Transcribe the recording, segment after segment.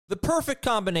The perfect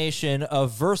combination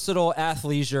of versatile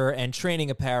athleisure and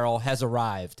training apparel has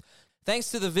arrived.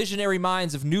 Thanks to the visionary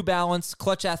minds of New Balance,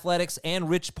 Clutch Athletics, and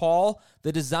Rich Paul,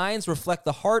 the designs reflect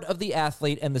the heart of the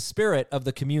athlete and the spirit of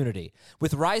the community.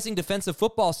 With rising defensive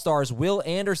football stars Will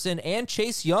Anderson and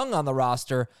Chase Young on the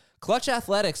roster, Clutch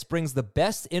Athletics brings the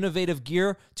best innovative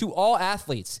gear to all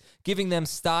athletes, giving them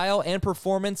style and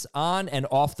performance on and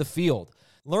off the field.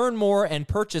 Learn more and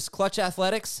purchase Clutch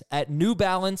Athletics at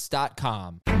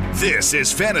newbalance.com. This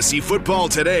is Fantasy Football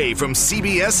Today from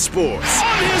CBS Sports.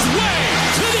 On his way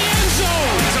to the end zone.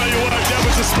 I'll tell you what, that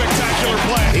was a spectacular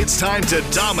play. It's time to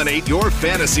dominate your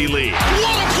fantasy league. What a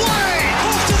play!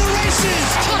 Off to the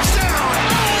races. Touchdown.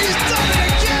 Oh, he's done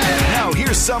it again. Now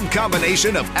here's some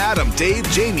combination of Adam, Dave,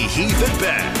 Jamie, Heath, and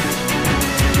Ben.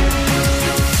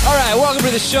 All right, welcome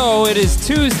to the show. It is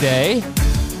Tuesday,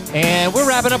 and we're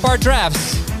wrapping up our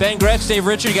drafts. Ben Gretsch, Dave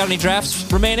Richard, you got any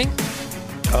drafts remaining?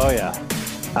 Oh, yeah.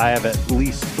 I have at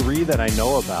least 3 that I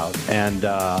know about, and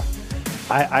I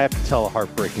have to tell a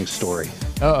heartbreaking story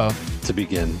to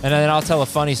begin. And then I'll tell a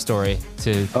funny story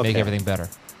to make everything better.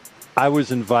 I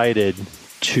was invited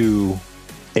to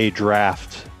a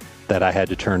draft that I had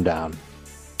to turn down.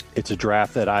 It's a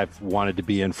draft that I've wanted to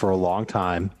be in for a long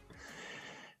time,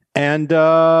 and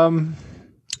the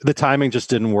timing just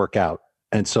didn't work out.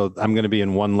 And so I'm going to be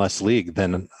in one less league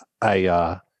than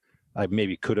I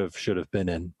maybe should have been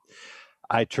in.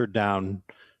 I turned down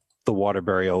the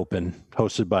Waterbury Open,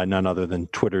 hosted by none other than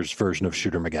Twitter's version of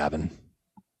Shooter McGavin.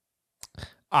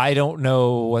 I don't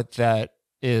know what that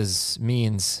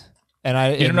means.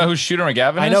 And you don't know who Shooter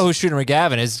McGavin is? I know who Shooter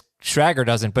McGavin is. Schrager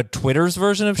doesn't, but Twitter's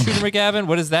version of Shooter McGavin,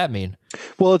 what does that mean?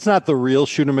 Well, it's not the real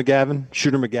Shooter McGavin.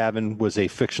 Shooter McGavin was a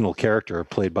fictional character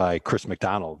played by Chris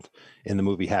McDonald in the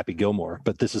movie Happy Gilmore.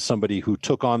 But this is somebody who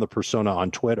took on the persona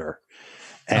on Twitter.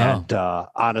 And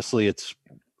honestly, it's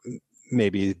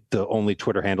maybe the only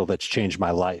Twitter handle that's changed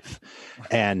my life.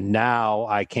 And now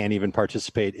I can't even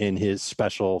participate in his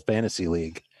special fantasy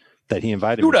league that he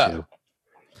invited me to.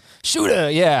 Shooter,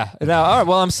 yeah. Now, all right,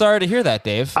 well, I'm sorry to hear that,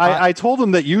 Dave. I told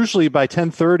him that usually by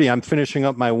 10:30 I'm finishing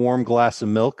up my warm glass of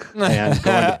milk and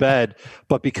going to bed.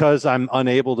 But because I'm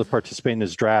unable to participate in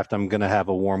his draft, I'm going to have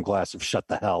a warm glass of shut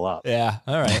the hell up. Yeah,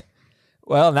 all right.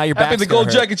 Well, now you're back. The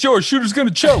gold jacket's yours. Shooter's going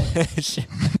to choke.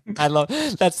 I love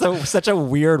that's such a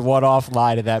weird one-off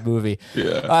line in that movie.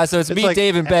 Yeah. So it's me, like,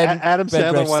 Dave, and Ben. Adam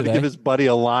Ben Sandler wanted to give his buddy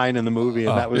a line in the movie,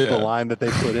 and that was the line that they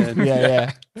put in.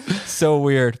 Yeah. So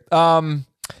weird.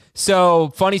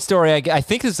 So funny story. I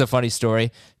think this is a funny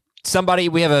story.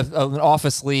 We have an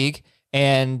office league,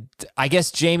 and I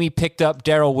guess Jamie picked up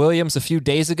Darrell Williams a few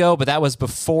days ago, but that was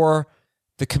before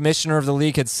the commissioner of the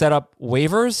league had set up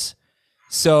waivers.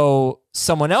 So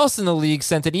someone else in the league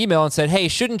sent an email and said, hey,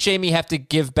 shouldn't Jamie have to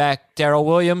give back Darrell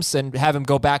Williams and have him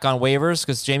go back on waivers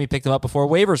because Jamie picked him up before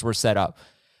waivers were set up?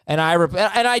 And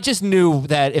I just knew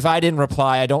that if I didn't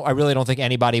reply, I really don't think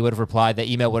anybody would have replied. The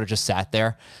email would have just sat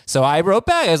there. So I wrote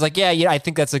back. I was like, yeah, I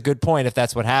think that's a good point if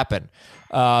that's what happened.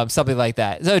 Something like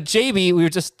that. So Jamie, we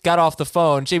just got off the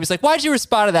phone. Jamie's like, why'd you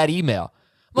respond to that email?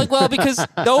 I'm like, well, because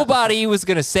nobody was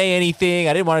going to say anything.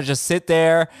 I didn't want to just sit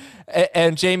there.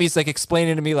 And Jamie's like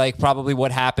explaining to me like probably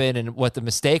what happened and what the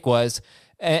mistake was.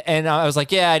 And I was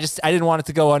like, yeah, I didn't want it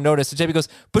to go unnoticed. And Jamie goes,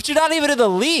 but you're not even in the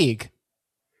league.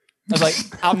 I was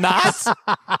like, I'm not.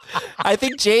 I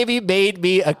think Jamie made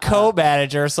me a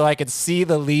co-manager so I could see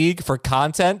the league for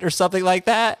content or something like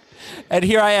that. And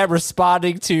here I am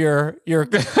responding to your here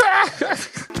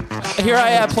I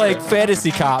am playing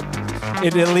Fantasy Cop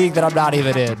in a league that I'm not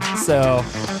even in. So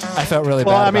I felt really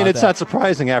bad. Well, I mean, it's that. not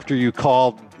surprising after you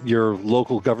called your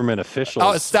local government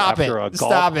officials after a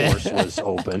golf course was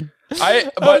open.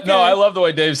 I love the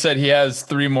way Dave said he has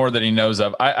 3 more that he knows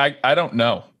of. I don't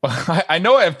know. I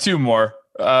know I have 2 more,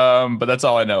 but that's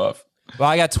all I know of. Well,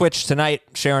 I got Twitch tonight,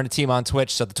 sharing a team on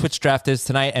Twitch. So the Twitch draft is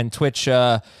tonight, and Twitch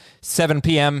 7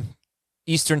 p.m.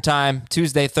 Eastern time,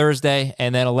 Tuesday, Thursday,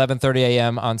 and then 11:30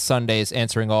 a.m. on Sundays,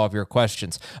 answering all of your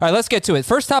questions. All right, let's get to it.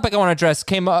 First topic I want to address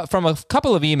came from a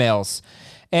couple of emails,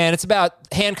 and it's about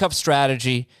handcuff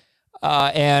strategy.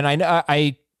 And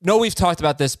I know we've talked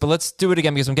about this, but let's do it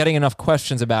again because I'm getting enough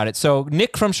questions about it. So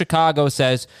Nick from Chicago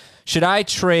says, should I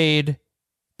trade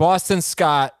Boston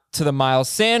Scott to the Miles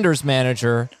Sanders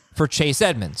manager for Chase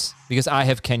Edmonds because I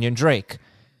have Kenyon Drake?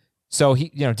 So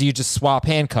do you just swap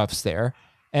handcuffs there?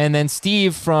 And then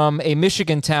Steve from a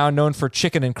Michigan town known for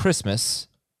chicken and Christmas.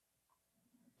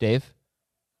 Dave?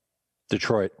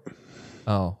 Detroit.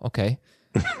 Oh, okay.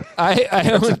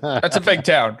 That's a big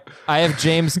town. I have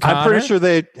James Conner. I'm pretty sure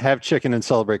they have chicken and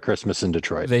celebrate Christmas in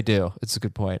Detroit. They do. It's a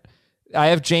good point. I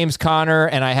have James Conner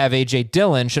and I have A.J.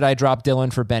 Dillon. Should I drop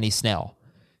Dillon for Benny Snell?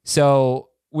 So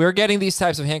we're getting these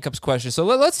types of handcuffs questions. So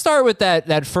let's start with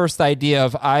that first idea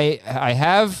of I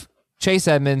have Chase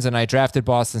Edmonds and I drafted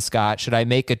Boston Scott. Should I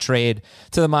make a trade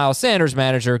to the Miles Sanders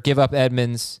manager, give up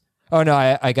Edmonds? Oh, no,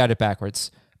 I got it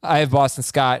backwards. I have Boston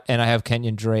Scott and I have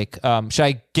Kenyon Drake. Should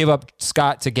I give up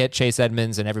Scott to get Chase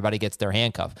Edmonds and everybody gets their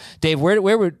handcuff? Dave, where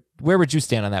would you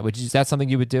stand on that? Is that something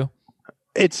you would do?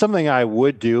 It's something I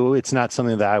would do. It's not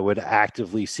something that I would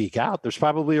actively seek out. There's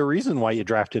probably a reason why you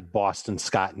drafted Boston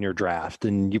Scott in your draft,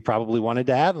 and you probably wanted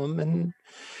to have him. And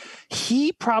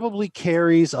he probably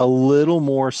carries a little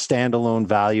more standalone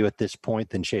value at this point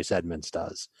than Chase Edmonds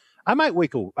does. I might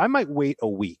wait a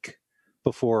week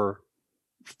before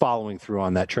following through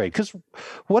on that trade. Because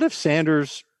what if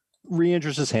Sanders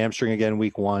re-injures his hamstring again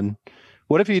week 1?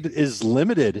 What if he is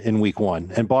limited in week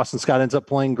 1 and Boston Scott ends up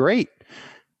playing great?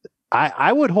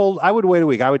 I would wait a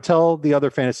week. I would tell the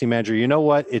other fantasy manager, you know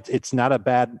what? It's not a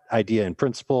bad idea in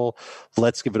principle.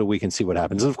 Let's give it a week and see what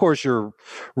happens. And of course, you're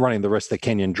running the risk that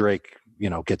Kenyon Drake,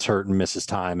 gets hurt and misses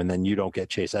time, and then you don't get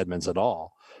Chase Edmonds at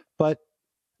all. But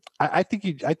I think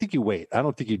you wait. I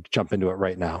don't think you jump into it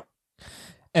right now.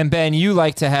 And Ben, you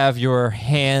like to have your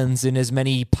hands in as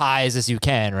many pies as you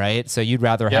can, right? So you'd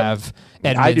rather have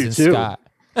Edmonds and too. Scott.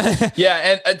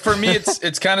 Yeah, and for me,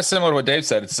 it's kind of similar to what Dave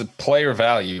said. It's a player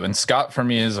value, and Scott for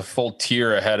me is a full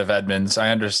tier ahead of Edmonds. I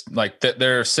understand,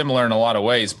 they're similar in a lot of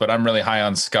ways, but I'm really high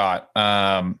on Scott,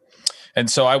 and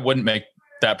so I wouldn't make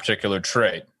that particular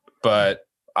trade. But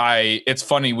it's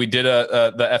funny, we did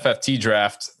the FFT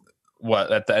draft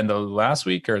at the end of last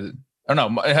week or no,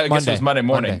 I guess it was Monday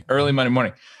morning, early Monday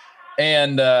morning,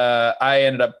 and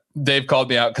Dave called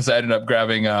me out because I ended up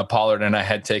grabbing Pollard and I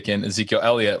had taken Ezekiel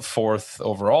Elliott 4th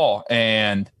overall.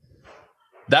 And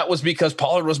that was because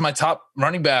Pollard was my top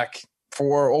running back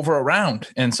for over a round.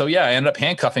 And so, I ended up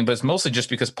handcuffing, but it's mostly just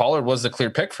because Pollard was the clear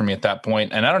pick for me at that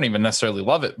point. And I don't even necessarily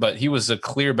love it, but he was a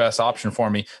clear best option for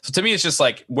me. So to me, it's just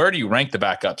like, where do you rank the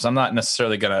backups? I'm not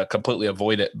necessarily going to completely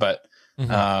avoid it, but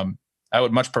I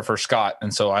would much prefer Scott.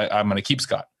 And so I'm going to keep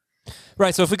Scott.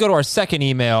 Right. So if we go to our second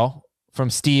email from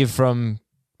Steve from,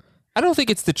 I don't think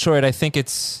it's Detroit. I think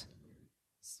it's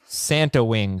Santa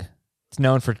Wing. It's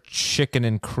known for chicken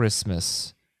and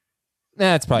Christmas.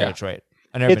 It's probably Detroit.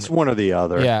 It's one or the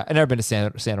other. Yeah, I've never been to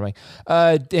Santa Wing.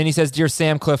 And he says, "Dear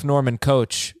Sam, Cliff, Norman,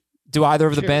 Coach, do either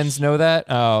of the Bens know that?"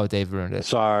 Oh, Dave ruined it.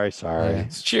 Sorry.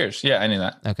 Cheers. Yeah, I knew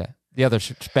that. Okay. The other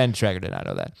Ben Traeger did not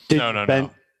know that. Ben,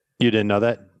 you didn't know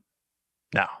that?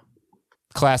 No.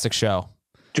 Classic show.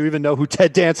 Do you even know who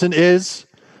Ted Danson is?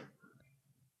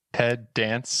 Ted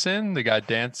Danson, the guy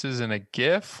dances in a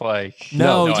GIF,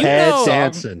 no, Ted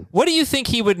Danson. What do you think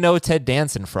he would know Ted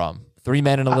Danson from? 3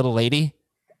 Men and a Little Lady?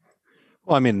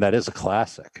 Well, I mean, that is a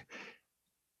classic.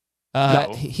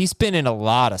 He's been in a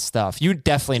lot of stuff. You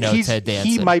definitely know Ted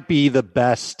Danson. He might be the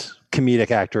best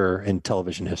comedic actor in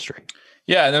television history.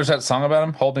 Yeah, and there's that song about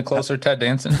him, Hold Me Closer, Ted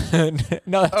Danson.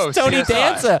 No, that's Tony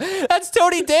Danza. That's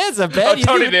Tony Danza, Ben.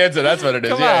 Tony Danza, that's what it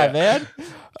is. Come on, man.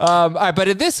 All right,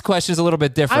 but this question is a little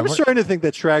bit different. I'm starting to think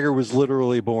that Traeger was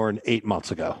literally born 8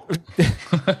 months ago.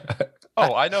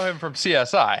 Oh, I know him from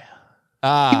CSI.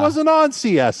 He wasn't on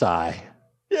CSI.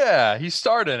 Yeah, he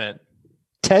starred in it.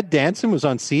 Ted Danson was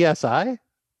on CSI?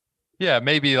 Yeah,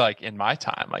 maybe in my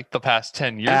time, the past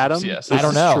 10 years Adam, of CSI. I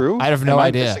don't know. True? I have no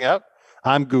idea.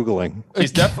 I'm Googling.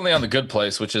 He's definitely on The Good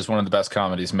Place, which is one of the best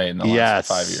comedies made in the last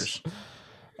 5 years.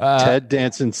 Ted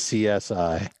Danson,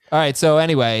 CSI. All right, so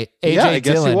anyway, AJ I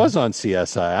guess Dillon. he was on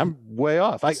CSI. I'm way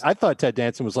off. I thought Ted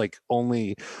Danson was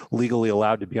only legally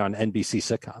allowed to be on NBC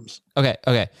sitcoms.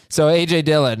 Okay. So AJ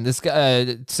Dillon, this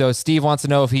guy. So Steve wants to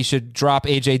know if he should drop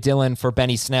AJ Dillon for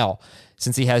Benny Snell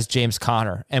since he has James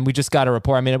Conner. And we just got a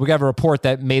report. I mean, we got a report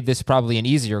that made this probably an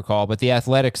easier call, but the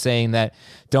Athletic saying that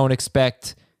don't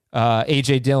expect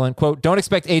AJ Dillon, quote, don't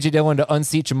expect AJ Dillon to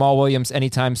unseat Jamal Williams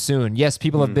anytime soon. Yes,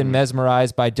 people have been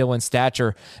mesmerized by Dillon's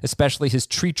stature, especially his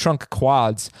tree trunk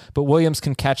quads, but Williams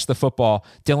can catch the football.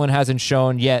 Dillon hasn't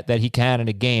shown yet that he can in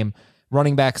a game.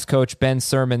 Running backs coach Ben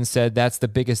Sermon said that's the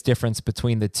biggest difference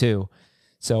between the two.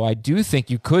 So I do think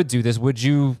you could do this. Would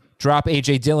you drop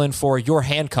AJ Dillon for your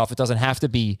handcuff? It doesn't have to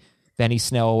be Benny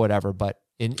Snell or whatever, but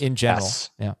in general. Yes.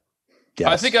 Yeah. Yes.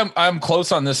 I think I'm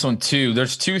close on this one too.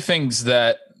 There's two things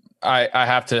that I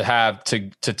have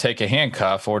to take a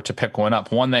handcuff or to pick one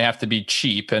up. One, they have to be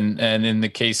cheap. And in the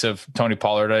case of Tony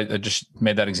Pollard, I just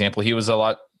made that example. He was a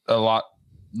lot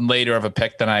later of a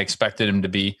pick than I expected him to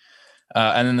be.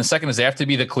 And then the second is they have to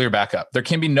be the clear backup. There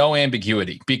can be no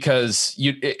ambiguity because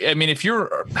if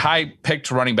your high picked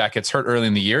running back gets hurt early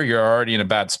in the year, you're already in a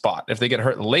bad spot. If they get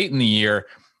hurt late in the year,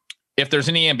 if there's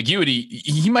any ambiguity,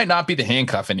 he might not be the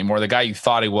handcuff anymore. The guy you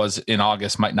thought he was in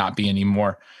August might not be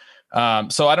anymore.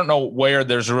 So I don't know where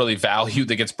there's really value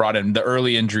that gets brought in. The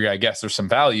early injury, I guess there's some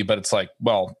value, but it's like,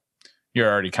 well, you're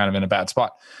already kind of in a bad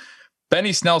spot.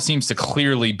 Benny Snell seems to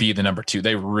clearly be the number 2.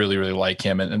 They really, really like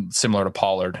him, and similar to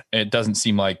Pollard. It doesn't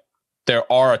seem like there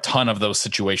are a ton of those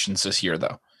situations this year,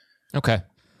 though. Okay.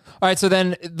 All right. So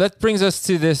then that brings us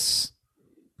to this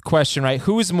question, right?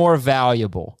 Who's more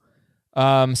valuable?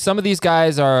 Some of these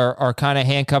guys are kind of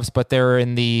handcuffs, but they're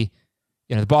in the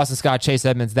Boston Scott, Chase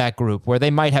Edmonds, that group where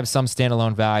they might have some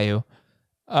standalone value.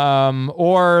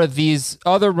 Or these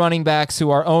other running backs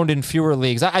who are owned in fewer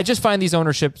leagues. I just find these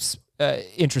ownerships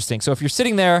interesting. So if you're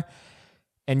sitting there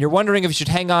and you're wondering if you should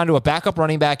hang on to a backup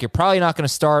running back, you're probably not going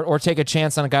to start, or take a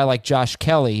chance on a guy like Josh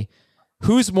Kelly.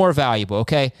 Who's more valuable?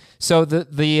 Okay, so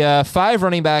the 5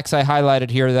 running backs I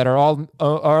highlighted here that are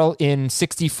all in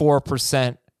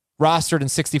 64%, rostered in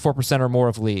 64% or more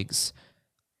of leagues.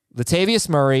 Latavius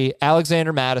Murray,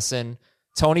 Alexander Mattison,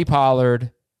 Tony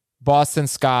Pollard, Boston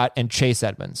Scott, and Chase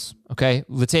Edmonds. Okay,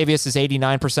 Latavius is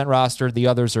 89% rostered. The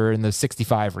others are in the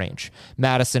 65 range.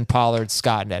 Mattison, Pollard,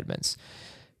 Scott, and Edmonds.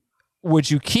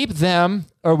 Would you keep them,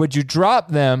 or would you drop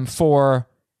them for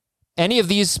any of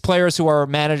these players who are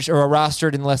managed or are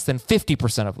rostered in less than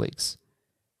 50% of leagues?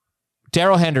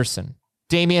 Darrell Henderson,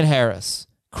 Damian Harris,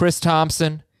 Chris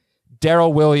Thompson,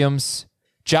 Darrell Williams,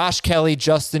 Josh Kelly,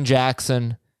 Justin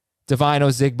Jackson, Devine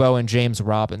Ozigbo, and James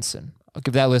Robinson. I'll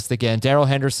give that list again. Darrell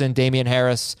Henderson, Damian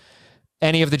Harris,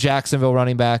 any of the Jacksonville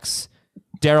running backs,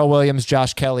 Darrell Williams,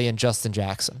 Josh Kelly, and Justin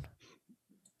Jackson.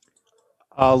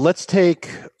 Let's take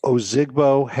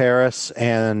Ozigbo, Harris,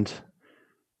 and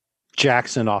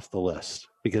Jackson off the list,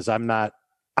 because I'm not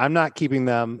keeping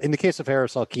them. In the case of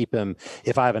Harris, I'll keep him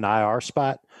if I have an IR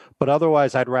spot, but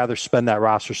otherwise I'd rather spend that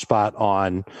roster spot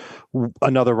on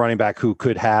another running back who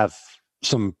could have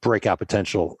some breakout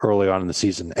potential early on in the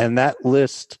season. And that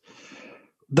list,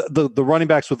 the running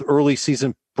backs with early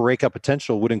season breakout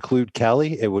potential would include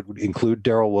Kelly. It would include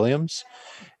Darrell Williams.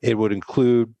 It would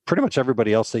include pretty much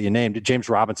everybody else that you named. James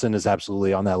Robinson is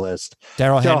absolutely on that list.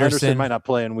 Darrell Henderson might not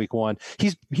play in week 1.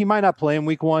 He might not play in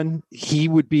week 1.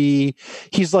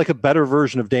 He's like a better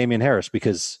version of Damian Harris,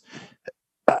 because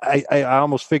I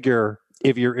almost figure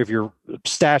if you're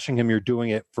stashing him, you're doing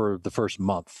it for the first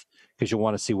month, because you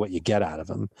want to see what you get out of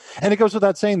him. And it goes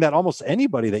without saying that almost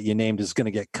anybody that you named is going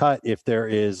to get cut if there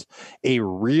is a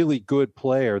really good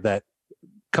player that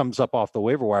comes up off the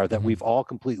waiver wire that we've all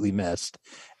completely missed,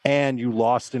 and you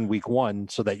lost in week 1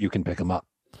 so that you can pick him up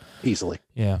easily.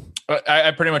 Yeah.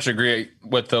 I pretty much agree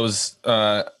with those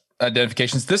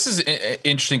identifications. This is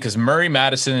interesting because Murray,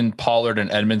 Madison, Pollard,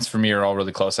 and Edmonds for me are all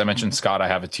really close. I mentioned Scott. I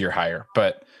have a tier higher,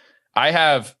 but I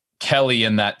have Kelly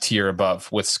in that tier above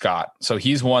with Scott. So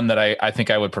he's one that I think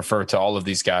I would prefer to all of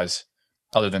these guys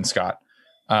other than Scott.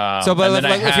 But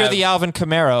if you're the Alvin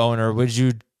Kamara owner, would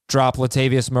you drop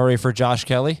Latavius Murray for Josh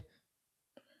Kelly?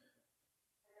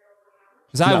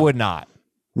 Because I would not.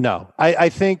 No, I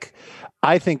think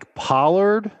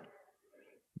Pollard,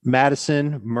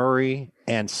 Madison, Murray,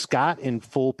 and Scott in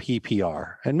full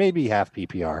PPR, and maybe half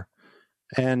PPR,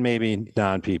 and maybe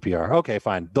non-PPR. Okay,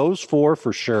 fine. Those 4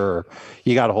 for sure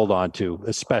you got to hold on to,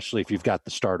 especially if you've got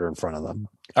the starter in front of them.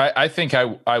 I think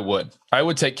I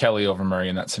would take Kelly over Murray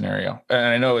in that scenario. And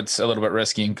I know it's a little bit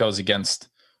risky and goes against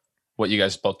what you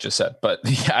guys both just said, but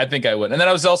yeah, I think I would. And then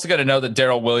I was also going to know that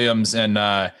Darrell Williams and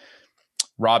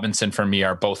Robinson for me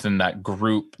are both in that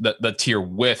group, the tier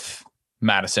with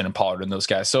Madison and Pollard and those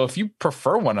guys. So if you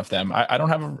prefer one of them, I don't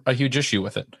have a huge issue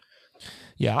with it.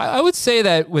 Yeah, I would say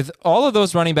that with all of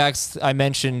those running backs I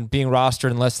mentioned being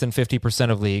rostered in less than 50%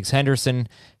 of leagues, Henderson,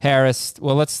 Harris,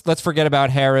 well, let's forget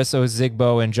about Harris,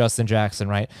 Ozigbo, and Justin Jackson,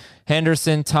 right?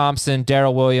 Henderson, Thompson,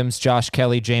 Darrell Williams, Josh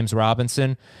Kelly, James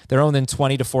Robinson, they're owned in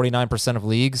 20 to 49% of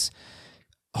leagues.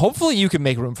 Hopefully you can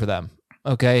make room for them,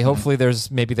 okay? Hopefully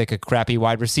there's maybe like a crappy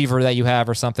wide receiver that you have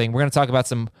or something. We're going to talk about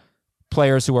some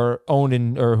players who are owned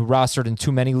in or who rostered in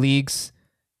too many leagues,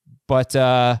 but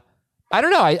I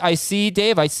don't know. I see,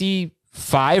 Dave,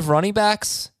 5 running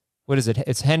backs. What is it?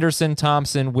 It's Henderson,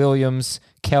 Thompson, Williams,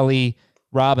 Kelly,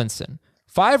 Robinson.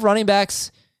 5 running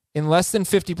backs in less than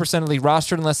 50% of league,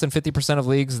 rostered in less than 50% of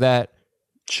leagues that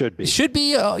should be.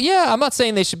 Yeah, I'm not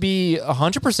saying they should be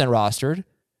 100% rostered.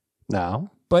 No.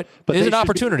 But there's an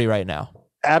opportunity right now.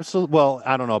 Absolutely. Well,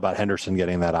 I don't know about Henderson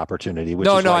getting that opportunity.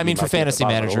 No, I mean for fantasy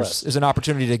managers, is an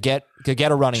opportunity to get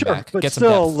a running back. But get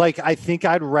still, some like I think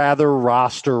I'd rather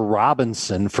roster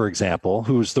Robinson, for example,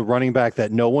 who's the running back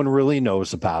that no one really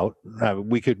knows about.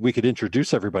 We could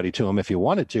introduce everybody to him if you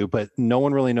wanted to, but no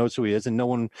one really knows who he is, and no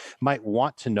one might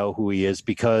want to know who he is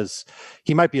because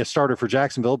he might be a starter for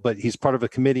Jacksonville, but he's part of a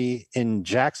committee in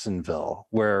Jacksonville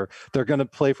where they're going to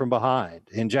play from behind.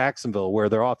 In Jacksonville, where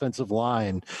their offensive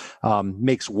line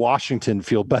makes Washington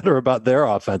feel better about their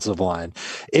offensive line.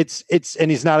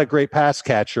 And he's not a great pass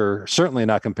catcher, certainly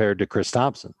not compared to Chris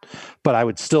Thompson, but I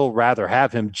would still rather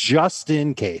have him just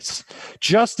in case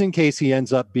he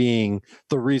ends up being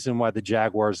the reason why the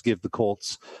Jaguars give the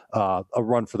Colts a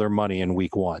run for their money in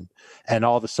week 1. And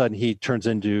all of a sudden he turns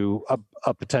into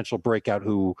a potential breakout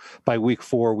who by week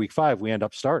 4, week 5, we end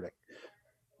up starting.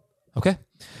 Okay.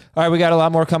 All right, we got a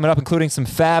lot more coming up, including some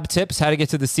fab tips, how to get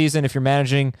to the season if you're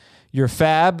managing your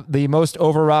fab, the most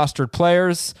over-rostered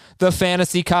players, the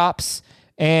fantasy cops,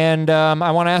 and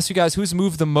I want to ask you guys who's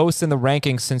moved the most in the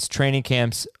rankings since training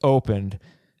camps opened.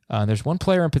 There's one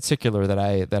player in particular that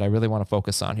I really want to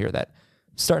focus on here that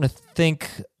I'm starting to think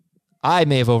I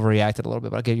may have overreacted a little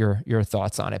bit, but I'll get your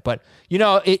thoughts on it. But,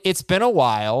 it's been a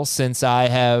while since I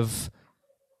have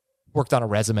worked on a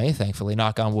resume, thankfully,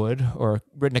 knock on wood, or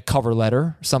written a cover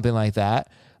letter, something like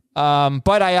that.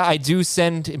 But I do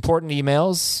send important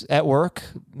emails at work,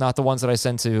 not the ones that I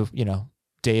send to,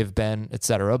 Dave, Ben,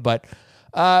 etc. But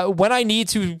when I need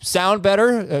to sound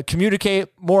better, communicate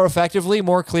more effectively,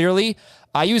 more clearly,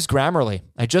 I use Grammarly.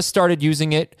 I just started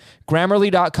using it.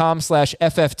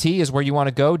 Grammarly.com/FFT is where you want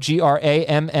to go.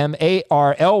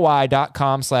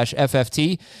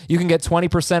 GRAMMARLY.com/FFT. You can get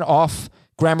 20% off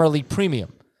Grammarly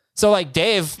Premium. So like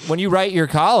Dave, when you write your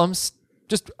columns,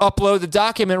 just upload the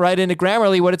document right into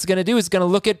Grammarly. What it's going to do is it's going to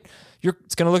look at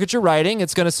your writing.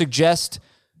 It's going to suggest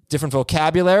different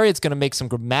vocabulary. It's going to make some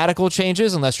grammatical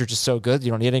changes, unless you're just so good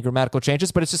you don't need any grammatical changes,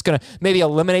 but it's just going to maybe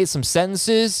eliminate some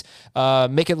sentences,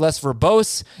 make it less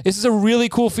verbose. This is a really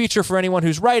cool feature for anyone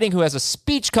who's writing, who has a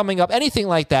speech coming up, anything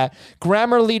like that.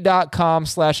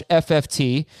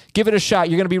 Grammarly.com/FFT. Give it a shot.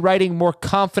 You're going to be writing more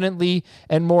confidently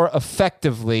and more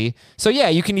effectively. So yeah,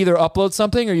 you can either upload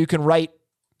something or you can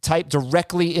type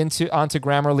directly onto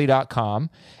Grammarly.com,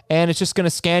 and it's just going to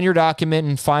scan your document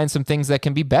and find some things that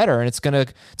can be better. And it's going to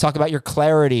talk about your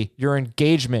clarity, your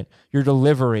engagement, your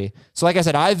delivery. So like I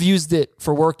said, I've used it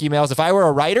for work emails. If I were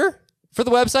a writer for the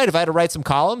website, if I had to write some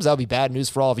columns, that would be bad news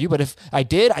for all of you. But if I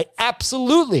did, I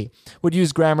absolutely would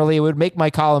use Grammarly. It would make my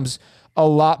columns a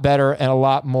lot better and a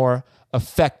lot more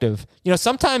effective.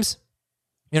 Sometimes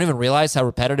you don't even realize how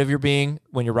repetitive you're being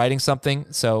when you're writing something.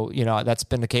 So, that's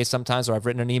been the case sometimes where I've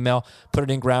written an email, put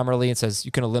it in Grammarly, and says,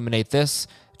 you can eliminate this.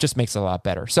 It just makes it a lot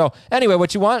better. So anyway,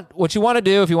 what you want to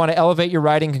do if you want to elevate your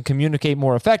writing and communicate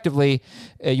more effectively,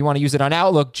 you want to use it on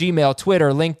Outlook, Gmail,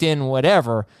 Twitter, LinkedIn,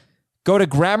 whatever. Go to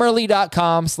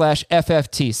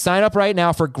Grammarly.com/FFT. Sign up right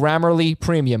now for Grammarly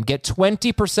Premium. Get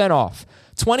 20% off.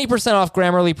 20% off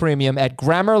Grammarly Premium at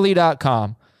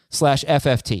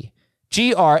Grammarly.com/FFT.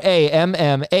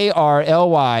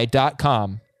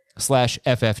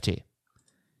 GRAMMARLY.com/FFT.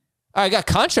 All right, I got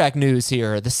contract news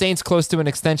here. The Saints close to an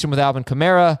extension with Alvin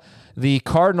Kamara. The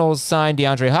Cardinals signed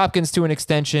DeAndre Hopkins to an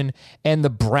extension. And the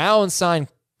Browns signed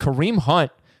Kareem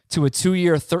Hunt to a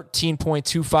 2-year,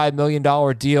 $13.25 million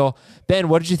deal. Ben,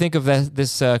 what did you think of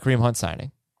this Kareem Hunt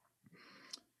signing?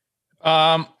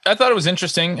 I thought it was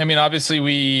interesting. I mean,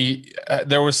 obviously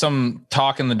there was some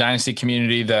talk in the dynasty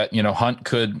community that, Hunt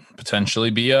could potentially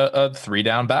be a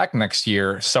 3-down back next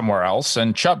year somewhere else.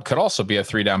 And Chubb could also be a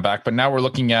 3-down back, but now we're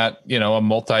looking at, a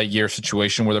multi-year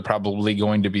situation where they're probably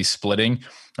going to be splitting.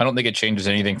 I don't think it changes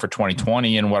anything for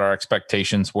 2020 and what our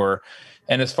expectations were.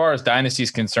 And as far as dynasty is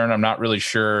concerned, I'm not really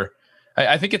sure.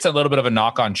 I think it's a little bit of a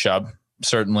knock on Chubb.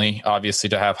 Certainly,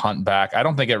 obviously, to have Hunt back. I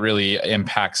don't think it really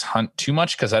impacts Hunt too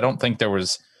much because I don't think there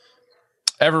was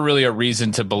ever really a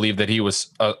reason to believe that he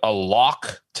was a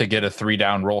lock to get a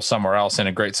 3-down role somewhere else in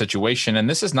a great situation. And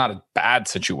this is not a bad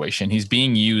situation. He's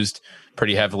being used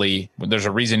pretty heavily. There's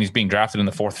a reason he's being drafted in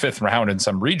the 4th, 5th round in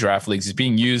some redraft leagues. He's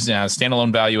being used as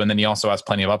standalone value, and then he also has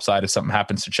plenty of upside if something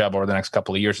happens to Chubb over the next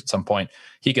couple of years. At some point,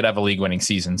 he could have a league-winning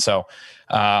season. So,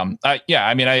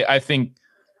 I think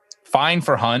fine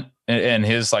for Hunt and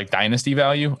his dynasty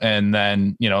value, and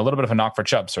then a little bit of a knock for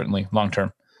Chubb, certainly long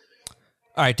term.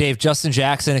 All right, Dave. Justin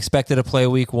Jackson expected to play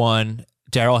week 1.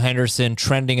 Darrell Henderson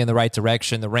trending in the right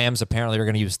direction. The Rams apparently are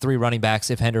going to use 3 running backs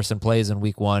if Henderson plays in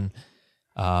week 1.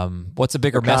 What's a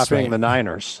bigger mess? Copying the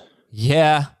Niners.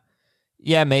 Yeah,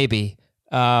 maybe.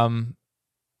 I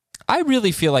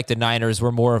really feel like the Niners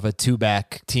were more of a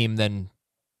 2-back team than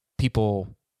people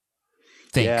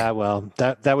think. Yeah, well,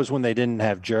 that was when they didn't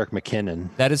have Jerick McKinnon.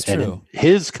 That is And true.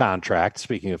 his contract,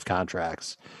 speaking of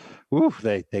contracts,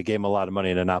 they gave him a lot of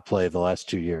money to not play the last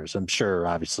 2 years. I'm sure,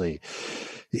 obviously,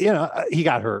 he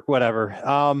got hurt, whatever.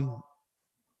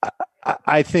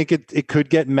 I think it could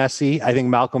get messy. I think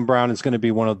Malcolm Brown is going to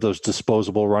be one of those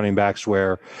disposable running backs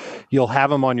where you'll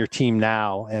have him on your team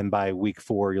now, and by week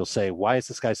 4, you'll say, why is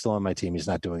this guy still on my team? He's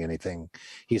not doing anything.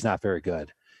 He's not very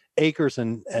good. Akers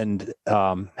and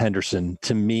Henderson,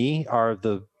 to me, are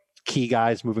the key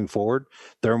guys moving forward.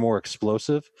 They're more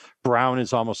explosive. Brown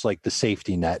is almost like the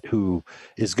safety net who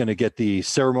is going to get the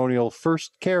ceremonial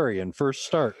first carry and first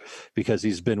start because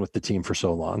he's been with the team for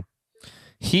so long.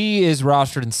 He is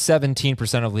rostered in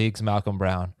 17% of leagues, Malcolm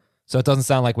Brown. So it doesn't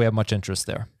sound like we have much interest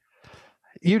there.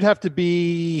 You'd have to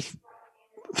be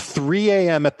 3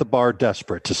 a.m. at the bar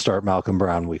desperate to start Malcolm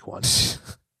Brown week 1.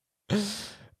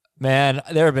 Man,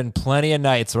 there have been plenty of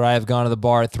nights where I have gone to the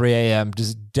bar at 3 a.m.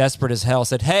 just desperate as hell,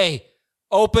 said, hey,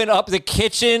 open up the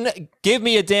kitchen, give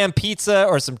me a damn pizza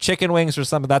or some chicken wings or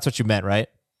something. That's what you meant, right?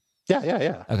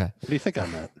 Yeah. Okay. What do you think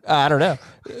on that? I don't know.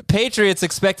 Patriots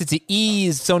expected to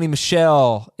ease Sony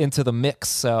Michel into the mix.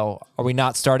 So are we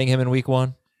not starting him in week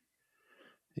 1?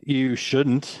 You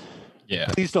shouldn't. Yeah.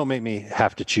 Please don't make me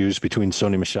have to choose between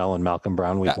Sony Michel and Malcolm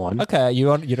Brown week 1. Okay, you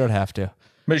don't have to.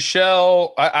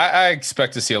 Michelle, I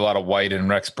expect to see a lot of White and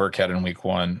Rex Burkhead in week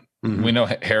 1. Mm-hmm. We know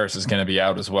Harris is going to be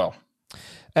out as well.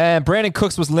 And Brandon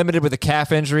Cooks was limited with a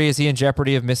calf injury. Is he in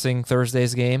jeopardy of missing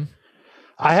Thursday's game?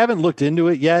 I haven't looked into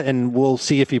it yet, and we'll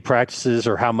see if he practices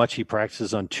or how much he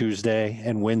practices on Tuesday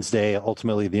and Wednesday.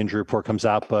 Ultimately, the injury report comes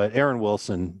out, but Aaron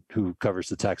Wilson, who covers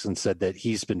the Texans, said that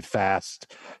he's been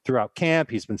fast throughout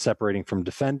camp. He's been separating from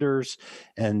defenders,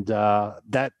 and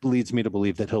that leads me to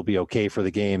believe that he'll be okay for the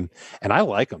game. And I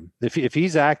like him. If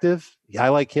he's active, I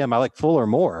like him. I like Fuller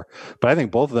more, but I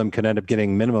think both of them can end up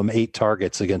getting minimum 8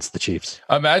 targets against the Chiefs.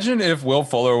 Imagine if Will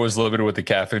Fuller was limited with the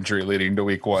calf injury leading to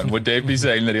week 1. Would Dave be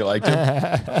saying that he liked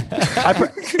him?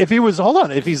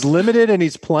 If he's limited and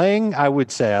he's playing, I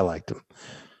would say I liked him.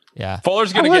 Yeah.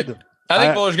 Fuller's going to get, I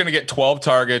think Fuller's going to get 12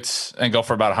 targets and go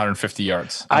for about 150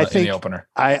 yards in the opener.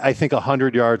 I think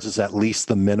 100 yards is at least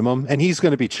the minimum, and he's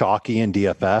going to be chalky in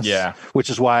DFS. Yeah. Which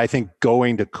is why I think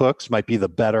going to Cooks might be the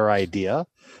better idea,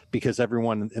 because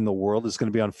everyone in the world is going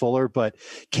to be on Fuller. But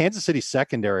Kansas City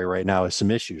secondary right now has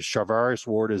some issues. Charvarius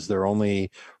Ward is their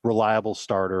only reliable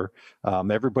starter.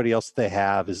 Everybody else that they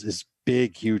have is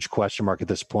big, huge question mark at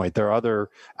this point. Their other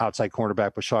outside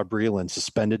cornerback, Bashaud Breeland,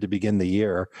 suspended to begin the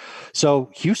year.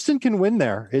 So Houston can win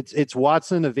there. It's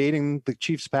Watson evading the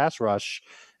Chiefs pass rush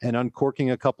and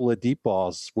uncorking a couple of deep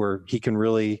balls where he can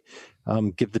really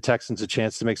give the Texans a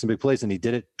chance to make some big plays. And he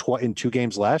did it in 2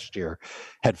 games last year,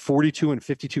 had 42 and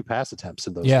 52 pass attempts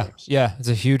in those games. Yeah, it's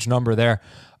a huge number there.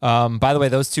 By the way,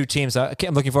 those 2 teams, I'm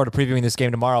looking forward to previewing this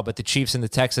game tomorrow, but the Chiefs and the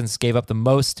Texans gave up the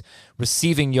most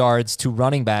receiving yards to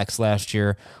running backs last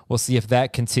year. We'll see if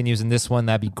that continues in this one.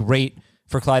 That'd be great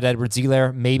for Clyde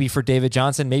Edwards-Helaire, maybe for David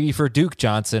Johnson, maybe for Duke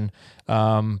Johnson.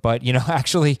 But,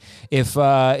 actually, if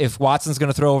Watson's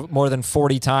going to throw more than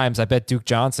 40 times, I bet Duke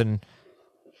Johnson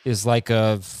is like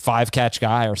a 5-catch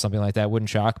guy or something like that. Wouldn't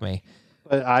shock me.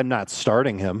 But I'm not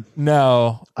starting him.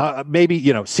 No. Maybe,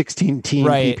 16 team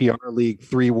right. PPR league,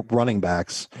 3 running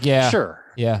backs. Yeah. Sure.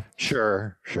 Yeah.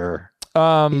 Sure.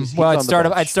 He's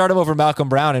I'd start him over Malcolm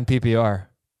Brown in PPR.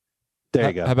 There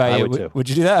you go. How about you? Would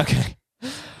you do that? Okay.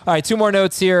 All right, 2 more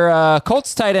notes here.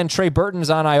 Colts tight end Trey Burton's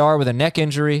on IR with a neck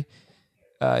injury.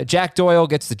 Jack Doyle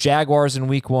gets the Jaguars in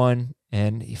week 1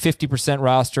 and 50%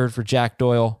 rostered for Jack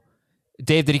Doyle.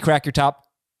 Dave, did he crack your top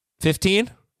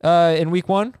 15 in week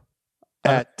 1?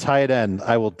 At tight end,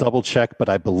 I will double check, but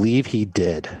I believe he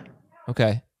did.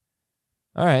 Okay.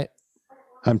 All right.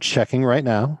 I'm checking right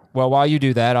now. Well, while you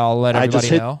do that, I'll let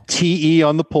everybody know. I just hit TE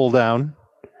on the pull down.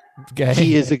 Okay.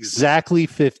 He is exactly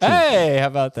 15. Hey, how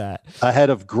about that?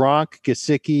 Ahead of Gronk,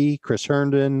 Gesicki, Chris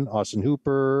Herndon, Austin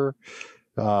Hooper.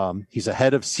 He's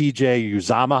ahead of CJ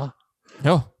Uzama.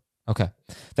 Oh, okay.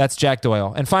 That's Jack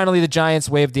Doyle. And finally, the Giants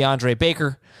waived DeAndre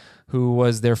Baker, who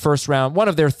was their one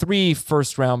of their 3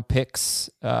 first-round picks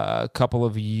a couple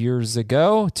of years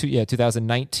ago.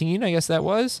 2019, I guess that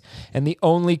was. And the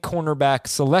only cornerback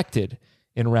selected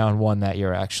in round 1 that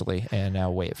year, actually, and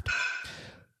now waived.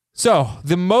 So,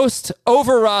 the most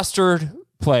over-rostered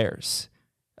players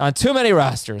on too many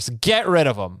rosters, get rid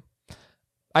of them.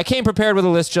 I came prepared with a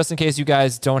list just in case you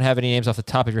guys don't have any names off the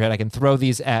top of your head. I can throw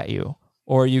these at you.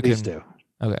 Or you Please can. do.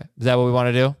 Okay. Is that what we want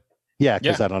to do? Yeah,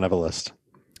 because I don't have a list.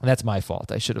 That's my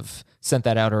fault. I should have sent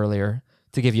that out earlier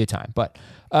to give you time. But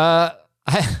 99%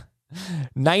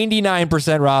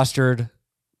 rostered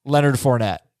Leonard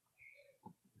Fournette.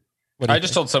 I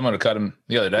just told someone to cut him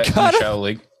the other day in the shallow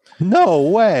league. No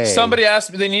way. Somebody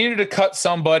asked me, they needed to cut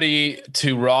somebody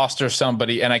to roster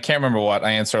somebody, and I can't remember what.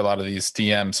 I answer a lot of these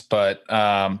DMs, but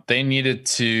they needed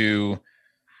to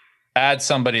add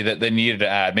somebody that they needed to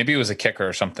add. Maybe it was a kicker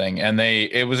or something, and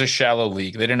it was a shallow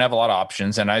league. They didn't have a lot of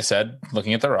options, and I said,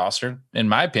 looking at the roster, in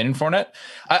my opinion, Fournette,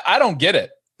 I don't get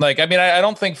it. Like, I mean, I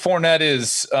don't think Fournette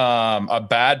is a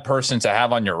bad person to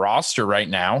have on your roster right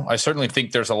now. I certainly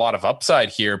think there's a lot of upside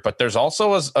here, but there's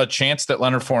also a chance that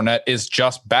Leonard Fournette is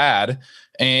just bad.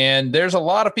 And there's a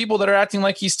lot of people that are acting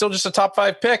like he's still just a top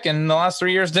 5 pick, and the last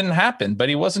 3 years didn't happen. But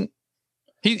he wasn't.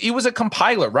 He was a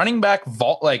compiler, running back,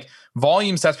 volume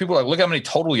stats. People are like, look how many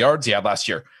total yards he had last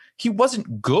year. He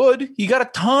wasn't good. He got a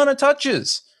ton of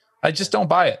touches. I just don't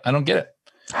buy it. I don't get it.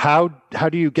 How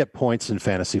do you get points in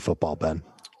fantasy football, Ben?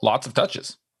 Lots of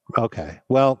touches. Okay.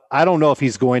 Well, I don't know if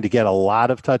he's going to get a lot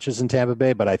of touches in Tampa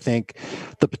Bay, but I think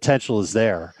the potential is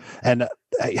there. And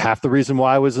half the reason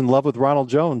why I was in love with Ronald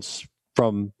Jones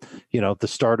from, the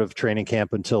start of training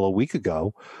camp until a week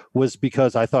ago was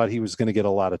because I thought he was going to get a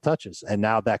lot of touches. And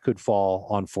now that could fall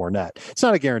on Fournette. It's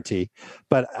not a guarantee,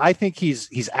 but I think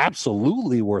he's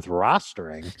absolutely worth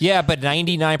rostering. Yeah, but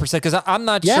 99%, because I'm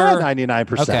not sure. Yeah,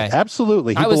 99%. Okay.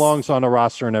 Absolutely. He belongs on a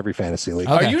roster in every fantasy league.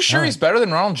 Okay. Are you sure he's better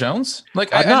than Ronald Jones?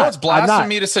 Like, I know it's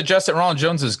blasphemy to suggest that Ronald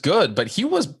Jones is good, but he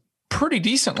was pretty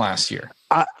decent last year.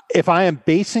 If I am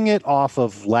basing it off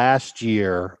of last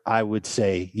year, I would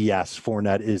say yes,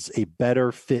 Fournette is a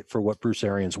better fit for what Bruce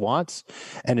Arians wants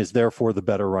and is therefore the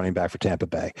better running back for Tampa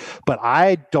Bay. But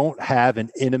I don't have an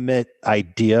intimate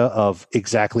idea of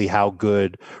exactly how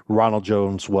good Ronald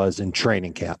Jones was in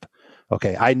training camp.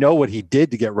 Okay, I know what he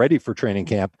did to get ready for training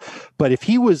camp, but if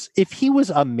he was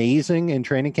amazing in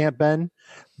training camp, Ben,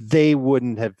 they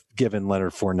wouldn't have given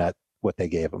Leonard Fournette what they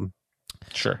gave him.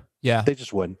 Sure. Yeah, they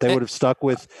just wouldn't. They would have stuck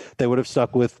with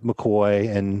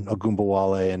McCoy and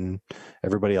Ogunbowale and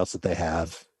everybody else that they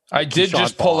have. I did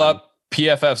just pull up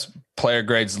PFF's player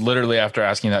grades literally after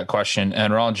asking that question,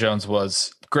 and Ronald Jones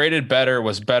was graded better,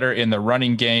 was better in the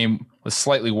running game, was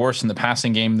slightly worse in the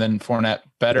passing game than Fournette.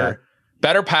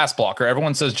 Better pass blocker.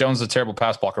 Everyone says Jones is a terrible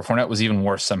pass blocker. Fournette was even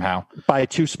worse somehow by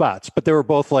 2 spots, but they were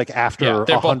both like after.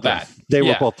 They're both bad. They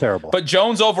were both terrible. But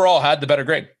Jones overall had the better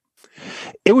grade.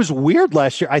 It was weird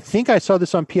last year. I think I saw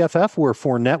this on PFF where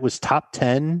Fournette was top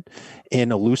 10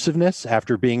 in elusiveness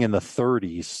after being in the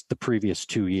 30s the previous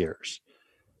 2 years.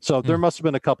 So there must have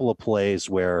been a couple of plays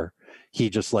where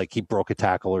he just he broke a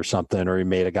tackle or something, or he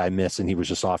made a guy miss and he was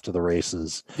just off to the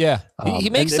races. Yeah. He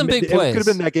makes some big plays. It could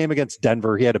have been that game against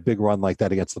Denver. He had a big run like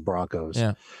that against the Broncos.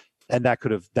 Yeah. And that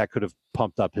could have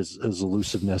pumped up his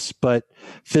elusiveness, but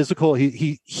physical.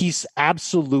 He's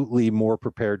absolutely more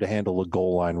prepared to handle a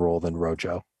goal line role than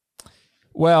Rojo.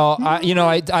 Well, I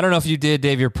don't know if you did,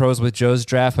 Dave, your pros with Joe's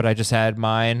draft, but I just had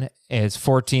mine. It's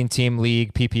 14-team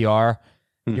league PPR.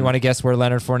 Mm-hmm. You want to guess where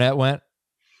Leonard Fournette went?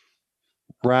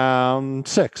 Round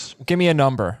 6. Give me a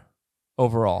number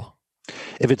overall.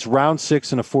 If it's round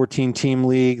 6 in a 14-team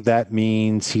league, that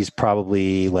means he's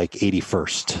probably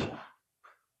 81st.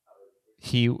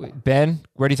 Ben,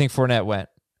 where do you think Fournette went?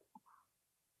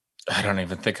 I don't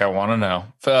even think I want to know.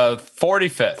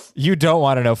 45th. You don't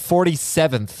want to know.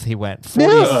 47th he went.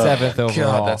 47th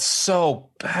overall. God, that's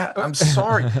so bad. I'm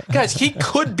sorry. Guys, he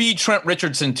could be Trent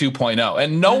Richardson 2.0,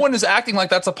 and no one is acting like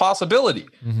that's a possibility.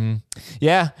 Mm-hmm.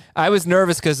 Yeah, I was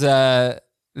nervous because the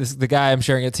guy I'm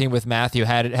sharing a team with, Matthew,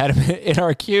 had him in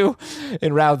our queue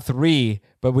in round 3,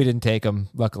 but we didn't take him,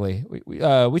 luckily. We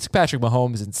took Patrick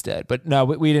Mahomes instead. But no,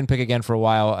 we didn't pick again for a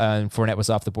while, and Fournette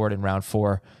was off the board in round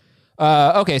 4.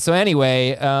 Okay, so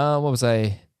anyway, what was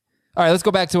I? All right, let's go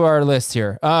back to our list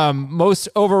here. Most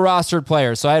over-rostered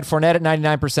players. So I had Fournette at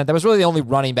 99%. That was really the only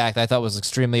running back that I thought was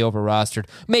extremely over-rostered.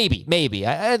 Maybe.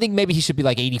 I think maybe he should be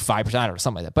 85%. I don't know,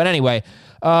 something like that. But anyway,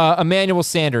 Emmanuel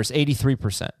Sanders,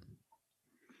 83%.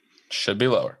 Should be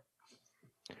lower.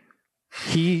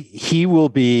 He will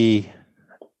be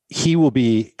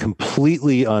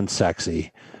completely unsexy,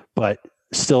 but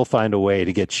still find a way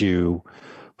to get you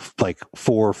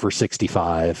 4 for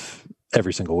 65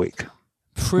 every single week.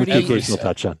 Pretty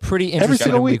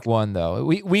interesting in week 1, though.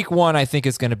 Week 1, I think,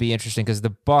 is going to be interesting because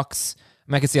the Bucs,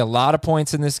 I can see a lot of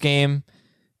points in this game.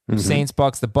 Mm-hmm. Saints,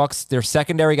 Bucs. The Bucs, their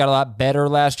secondary got a lot better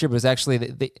last year, but it was actually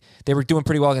they were doing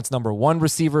pretty well against number 1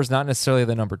 receivers, not necessarily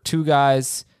the number 2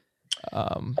 guys.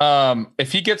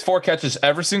 If he gets 4 catches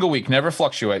every single week, never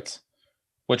fluctuates,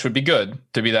 which would be good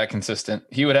to be that consistent,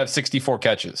 he would have 64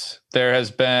 catches. There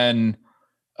has been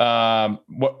I'm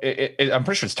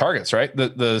pretty sure it's targets, right?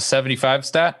 The 75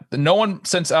 stat. No one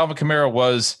since Alvin Kamara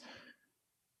was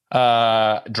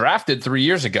drafted 3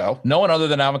 years ago. No one other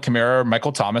than Alvin Kamara or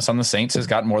Michael Thomas on the Saints has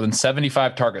gotten more than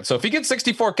 75 targets. So if he gets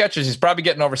 64 catches, he's probably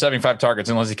getting over 75 targets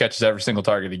unless he catches every single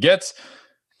target he gets.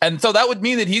 And so that would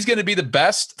mean that he's going to be the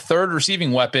best third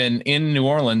receiving weapon in New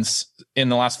Orleans in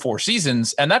the last 4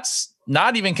 seasons. And that's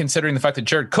not even considering the fact that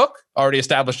Jared Cook already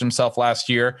established himself last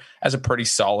year as a pretty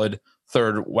solid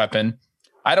third weapon.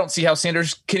 I don't see how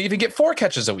Sanders can even get 4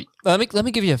 catches a week. Let me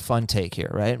give you a fun take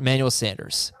here, right? Emmanuel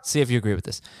Sanders. See if you agree with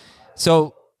this.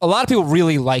 So a lot of people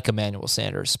really like Emmanuel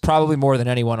Sanders, probably more than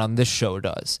anyone on this show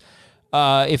does.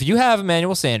 If you have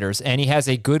Emmanuel Sanders and he has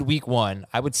a good week 1,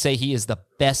 I would say he is the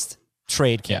best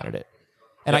trade candidate.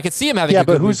 And I could see him having a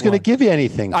good but who's going to give you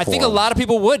anything I think a lot of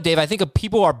people would, Dave. I think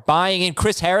people are buying in.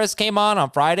 Chris Harris came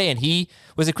on Friday, and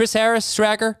was it Chris Harris,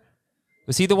 Stracker?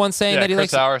 Was he the one saying that he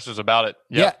likes? Chris Harris was about it.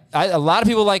 Yep. Yeah, a lot of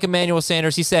people like Emmanuel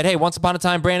Sanders. He said, hey, once upon a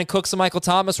time, Brandon Cooks and Michael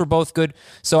Thomas were both good.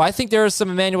 So I think there is some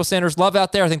Emmanuel Sanders love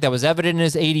out there. I think that was evident in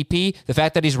his ADP. The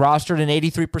fact that he's rostered in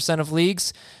 83% of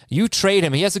leagues. You trade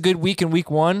him. He has a good week in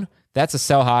week 1. That's a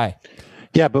sell high.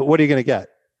 Yeah, but what are you going to get?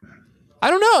 I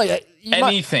don't know.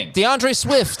 Anything. DeAndre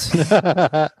Swift.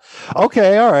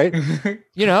 Okay, all right.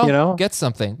 Get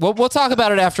something. We'll talk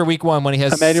about it after week 1 when he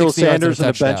has Emmanuel 60 yards Sanders and a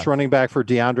bench touchdown. running back for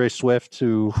DeAndre Swift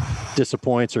who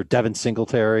disappoints, or Devin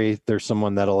Singletary. There's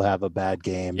someone that'll have a bad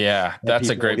game. Yeah, that's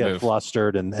a great move.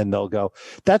 Flustered and they'll go.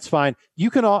 That's fine.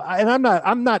 You can all, and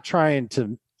I'm not trying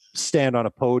to stand on a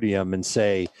podium and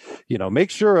say, make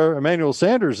sure Emmanuel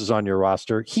Sanders is on your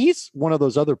roster. He's one of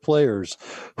those other players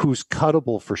who's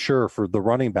cuttable for sure for the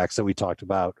running backs that we talked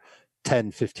about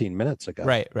 10, 15 minutes ago.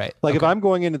 Right. Like if I'm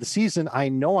going into the season, I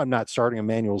know I'm not starting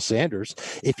Emmanuel Sanders.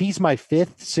 If he's my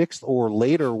 5th, 6th, or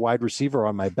later wide receiver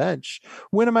on my bench,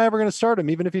 when am I ever going to start him,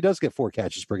 even if he does get 4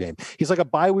 catches per game? He's like a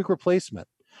bye-week replacement.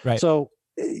 Right. So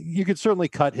you could certainly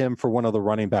cut him for one of the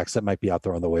running backs that might be out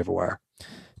there on the waiver wire.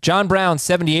 John Brown,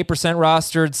 78%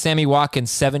 rostered. Sammy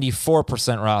Watkins, 74%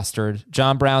 rostered.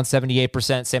 John Brown,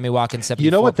 78%. Sammy Watkins, 74%.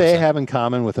 You know what they have in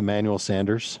common with Emmanuel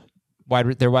Sanders?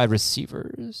 They're wide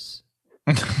receivers.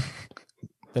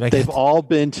 They've all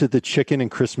been to the chicken and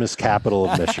Christmas capital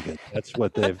of Michigan. That's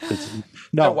what they've.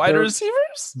 Wide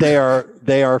receivers. They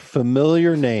are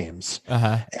familiar names.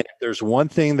 Uh-huh. And if there's one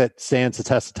thing that stands the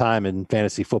test of time in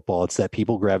fantasy football, it's that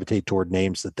people gravitate toward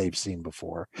names that they've seen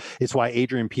before. It's why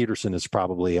Adrian Peterson is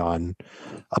probably on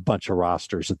a bunch of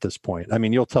rosters at this point. I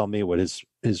mean, you'll tell me what his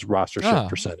rostership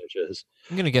percentage is.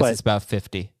 I'm gonna guess it's about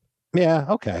 50. Yeah,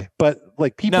 okay, but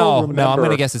like people. No, remember, I'm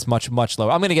gonna guess it's much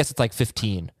lower. I'm gonna guess it's like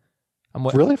 15.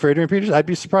 Really, for Adrian Peterson? I'd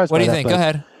be surprised. What by do you that, think?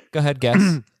 but Go ahead,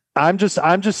 guess. I'm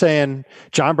just saying.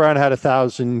 John Brown had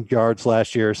 1,000 yards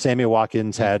last year. Samuel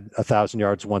Watkins had 1,000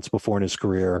 yards once before in his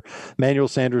career. Emmanuel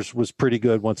Sanders was pretty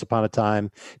good once upon a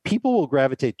time. People will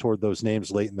gravitate toward those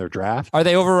names late in their draft. Are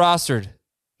they over rostered?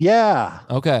 Yeah.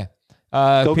 Okay.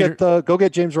 Go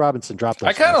get James Robinson. Drop those.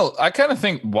 I kind of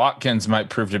think Watkins might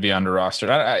prove to be under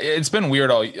rostered. It's been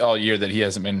weird all year that he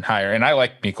hasn't been higher, and I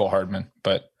like Mecole Hardman,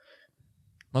 but.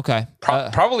 Okay.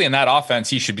 Probably in that offense,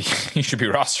 he should be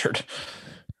rostered.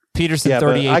 Peterson, 38%.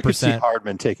 But I could see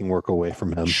Hardman taking work away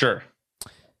from him. Sure.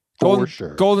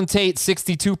 Golden Tate,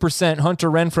 62%.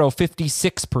 Hunter Renfrow,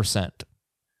 56%.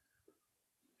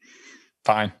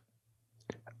 Fine.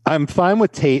 I'm fine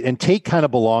with Tate, and Tate kind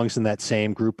of belongs in that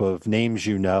same group of names,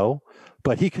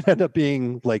 but he could end up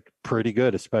being like pretty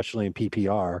good, especially in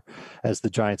PPR, as the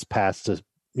Giants pass to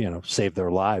save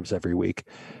their lives every week.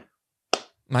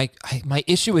 My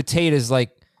issue with Tate is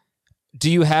like,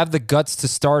 do you have the guts to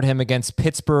start him against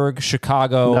Pittsburgh,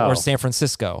 Chicago, or San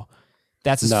Francisco?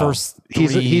 That's his first 3.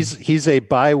 He's a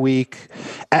bye week.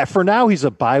 For now, he's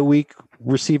a bye week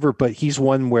receiver, but he's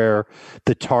one where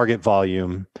the target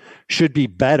volume should be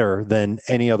better than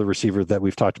any other receiver that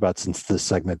we've talked about since this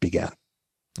segment began.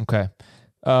 Okay.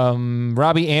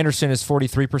 Robbie Anderson is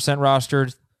 43%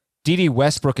 rostered. D.D.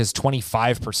 Westbrook is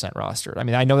 25% rostered. I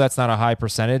mean, I know that's not a high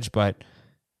percentage, but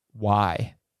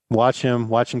why? Watch him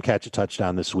catch a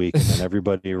touchdown this week, and then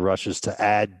everybody rushes to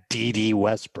add D.D.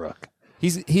 Westbrook.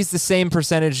 He's the same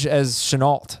percentage as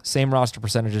Shenault, same roster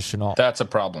percentage as Shenault. That's a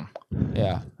problem.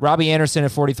 Yeah. Robbie Anderson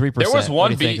at 43%. There was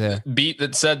one beat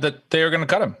that said that they were going to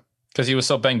cut him because he was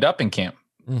so banged up in camp.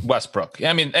 Westbrook.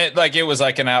 I mean, it was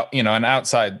like an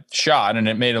outside shot, and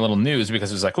it made a little news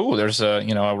because it was like, oh, there's a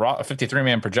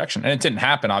 53-man projection, and it didn't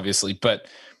happen, obviously, but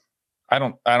I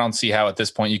don't see how at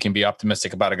this point you can be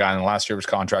optimistic about a guy in the last year of his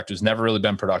contract who's never really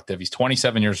been productive. He's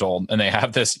 27 years old, and they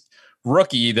have this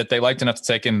rookie that they liked enough to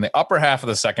take in the upper half of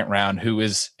the second round who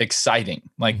is exciting.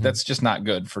 Like, that's just not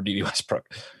good for D.D. Westbrook.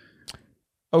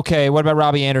 Okay, what about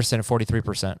Robbie Anderson at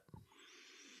 43%?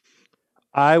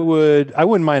 I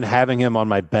wouldn't mind having him on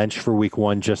my bench for week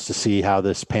 1 just to see how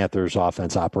this Panthers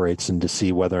offense operates and to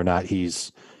see whether or not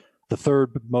he's the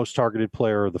 3rd most targeted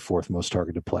player or the 4th most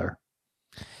targeted player.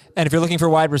 And if you're looking for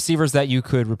wide receivers that you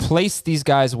could replace these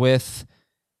guys with,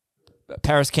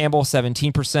 Paris Campbell,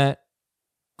 17%,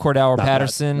 Cordell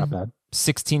Patterson, Not bad.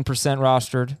 16%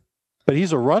 rostered. But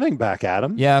he's a running back,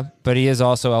 Adam. Yeah, but he is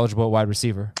also eligible at wide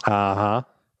receiver. Uh-huh.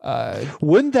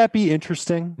 Wouldn't that be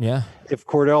interesting? Yeah. If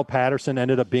Cordell Patterson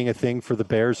ended up being a thing for the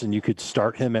Bears and you could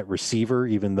start him at receiver,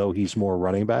 even though he's more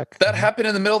running back. That happened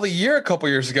in the middle of the year a couple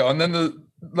years ago. And then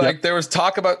there was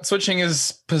talk about switching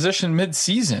his position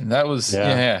mid-season. That was,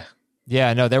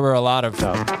 Yeah, no, there were a lot of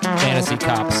fantasy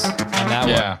cops on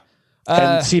that one.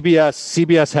 And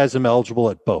CBS has him eligible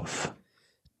at both.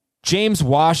 James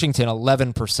Washington,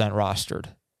 11% rostered.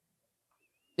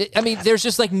 I mean, there's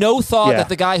just like no thought that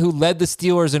the guy who led the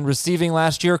Steelers in receiving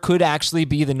last year could actually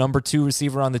be the number 2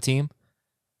 receiver on the team.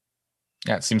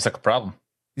 Yeah, it seems like a problem.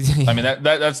 I mean,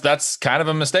 that's kind of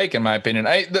a mistake in my opinion.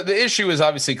 The issue is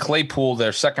obviously Claypool,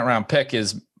 their 2nd round pick,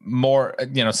 is more,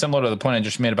 similar to the point I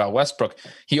just made about Westbrook.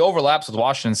 He overlaps with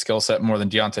Washington's skill set more than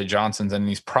Deontay Johnson's, and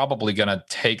he's probably going to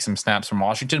take some snaps from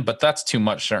Washington, but that's too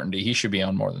much certainty. He should be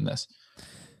on more than this.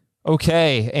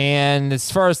 Okay, and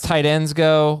as far as tight ends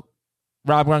go,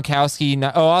 Rob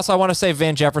Gronkowski. Also, I want to say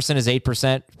Van Jefferson is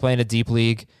 8% playing a deep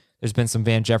league. There's been some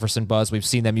Van Jefferson buzz. We've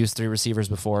seen them use 3 receivers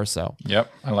before. So,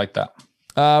 yep, I like that.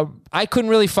 I couldn't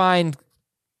really find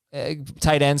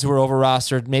tight ends who were over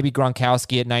rostered. Maybe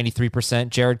Gronkowski at 93%,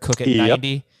 Jared Cook at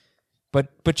 90.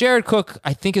 But Jared Cook,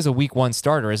 I think, is a week 1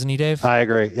 starter, isn't he, Dave? I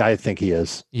agree. I think he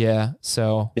is. Yeah.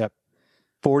 So. Yep.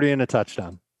 40 and a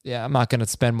touchdown. Yeah, I'm not going to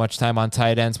spend much time on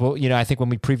tight ends. Well, I think when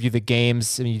we preview the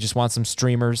games, you just want some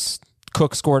streamers.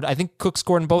 I think Cook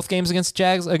scored in both games against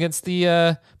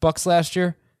the Bucks last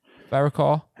year, if I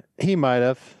recall. He might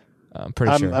have. I'm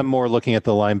pretty sure. I'm more looking at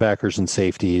the linebackers and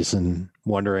safeties and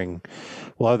wondering,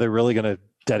 well, are they really going to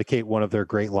dedicate one of their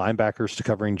great linebackers to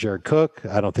covering Jared Cook?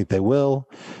 I don't think they will.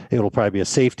 It'll probably be a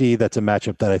safety. That's a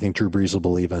matchup that I think Drew Brees will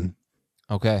believe in.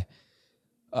 Okay.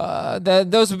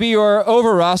 Those would be your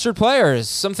over-rostered players.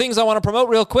 Some things I want to promote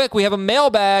real quick. We have a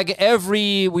mailbag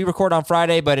we record on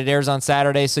Friday, but it airs on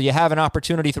Saturday, so you have an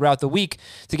opportunity throughout the week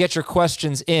to get your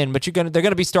questions in, but they're going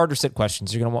to be starter sit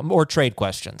questions. You're going to want more trade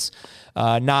questions,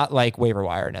 not like waiver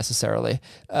wire necessarily,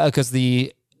 because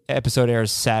the episode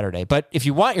airs Saturday. But if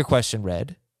you want your question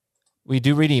read, we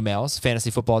do read emails,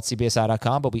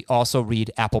 fantasyfootball@cbsi.com, but we also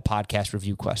read Apple Podcast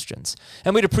review questions.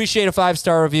 And we'd appreciate a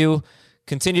 5-star review.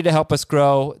 Continue to help us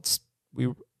grow.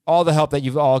 All the help that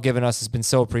you've all given us has been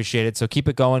so appreciated. So keep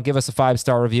it going. Give us a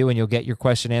 5-star review, and you'll get your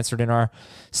question answered in our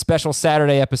special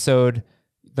Saturday episode,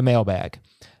 The Mailbag.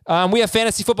 We have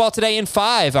Fantasy Football Today in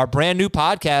 5, our brand new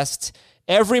podcast.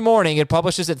 Every morning, it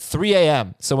publishes at 3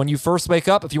 a.m. So when you first wake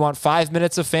up, if you want 5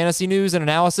 minutes of fantasy news and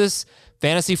analysis,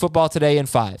 Fantasy Football Today in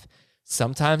 5.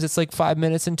 Sometimes it's like 5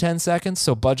 minutes and 10 seconds,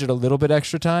 so budget a little bit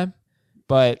extra time.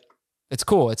 But it's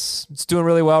cool. It's doing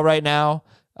really well right now.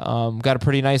 Got a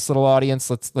pretty nice little audience.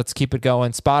 Let's keep it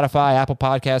going. Spotify, Apple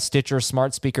Podcasts, Stitcher,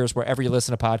 smart speakers, wherever you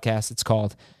listen to podcasts. It's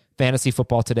called Fantasy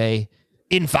Football Today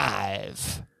in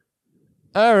 5.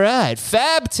 All right,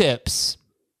 Fab Tips.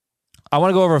 I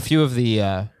want to go over a few of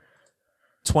the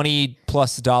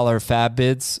 $20+ Fab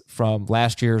bids from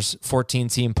last year's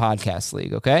 14-team podcast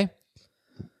league. Okay,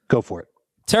 go for it.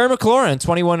 Terry McLaurin,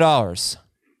 $21.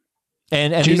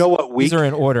 And do you know what week? These are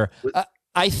in order.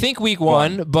 I think week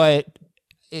 1, but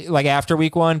like after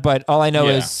week 1, but all I know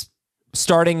is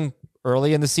starting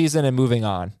early in the season and moving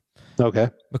on. Okay.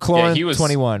 McLaurin, he was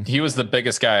 21. He was the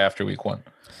biggest guy after week 1.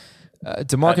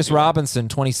 Demarcus Robinson,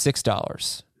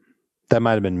 $26. That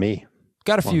might have been me.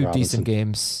 Got a few decent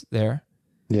games there.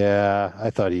 Yeah, I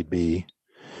thought he'd be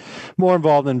more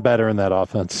involved and better in that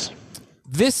offense.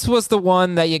 This was the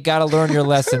one that you got to learn your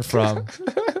lesson from.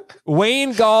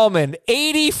 Wayne Gallman,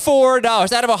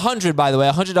 $84 out of 100, by the way,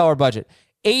 $100 budget.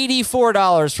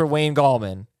 $84 for Wayne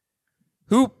Gallman,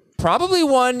 who probably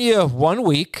won you 1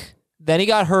 week. Then he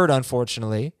got hurt,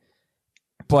 unfortunately.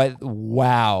 But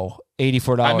wow,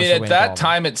 $84. I mean, at Wayne that Gallman.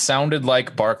 time, it sounded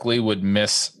like Barkley would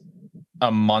miss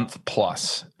a month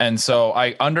plus, and so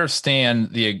I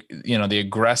understand the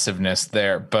aggressiveness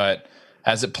there. But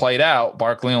as it played out,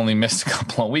 Barkley only missed a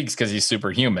couple of weeks because he's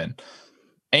superhuman.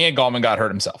 And Gallman got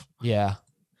hurt himself. Yeah.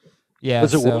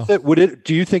 Was it worth it?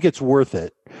 Do you think it's worth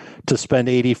it to spend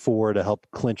 84 to help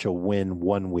clinch a win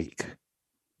 1 week?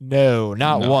 No,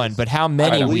 not one, but how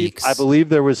many weeks? I believe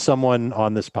there was someone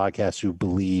on this podcast who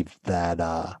believed that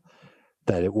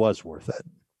that it was worth it.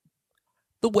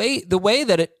 The way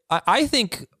that I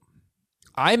think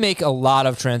I make a lot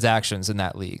of transactions in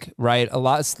that league, right? A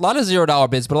lot of $0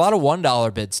 bids, but a lot of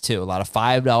 $1 bids too. A lot of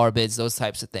 $5 bids, those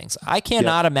types of things. I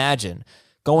cannot imagine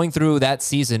going through that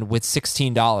season with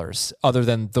 $16 other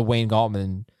than the Wayne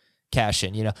Gallman cash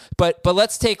in, But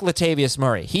let's take Latavius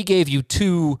Murray. He gave you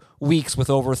 2 weeks with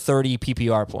over 30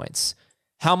 PPR points.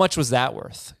 How much was that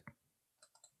worth?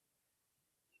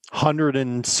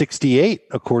 168,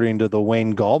 according to the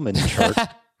Wayne Gallman chart.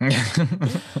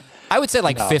 I would say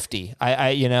 50.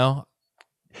 And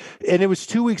it was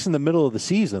 2 weeks in the middle of the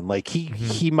season. Like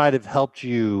he might have helped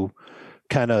you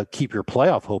kind of keep your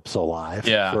playoff hopes alive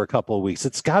for a couple of weeks.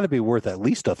 It's got to be worth at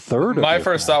least a third. My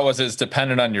first thought was it's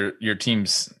dependent on your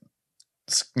team's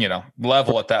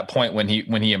level at that point when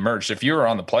he emerged. If you were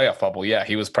on the playoff bubble,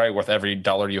 he was probably worth every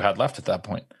dollar you had left at that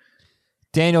point.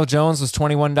 Daniel Jones was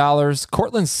 $21.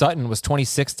 Cortland Sutton was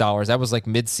 $26. That was like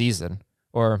mid-season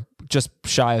or just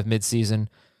shy of mid-season.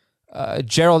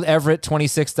 Gerald Everett,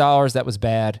 $26. That was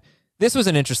bad. This was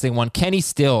an interesting one. Kenny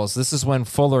Stills. This is when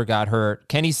Fuller got hurt.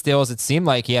 Kenny Stills, it seemed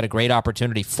like he had a great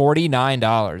opportunity.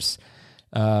 $49.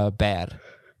 Bad.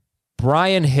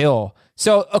 Brian Hill.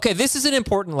 So, okay, this is an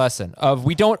important lesson of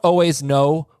we don't always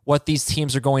know what these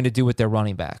teams are going to do with their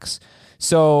running backs.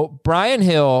 So Brian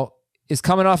Hill is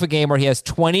coming off a game where he has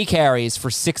 20 carries for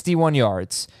 61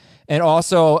 yards and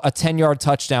also a 10-yard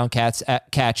touchdown catch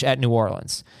at New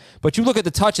Orleans. But you look at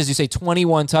the touches, you say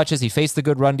 21 touches. He faced the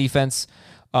good run defense.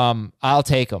 I'll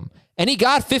take him. And he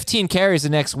got 15 carries the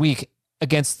next week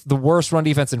against the worst run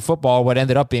defense in football, what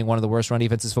ended up being one of the worst run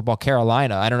defenses in football,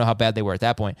 Carolina. I don't know how bad they were at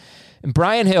that point. And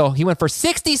Brian Hill, he went for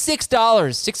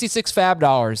 $66, 66 fab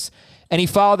dollars, and he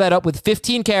followed that up with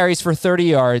 15 carries for 30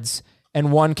 yards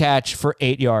and 1 catch for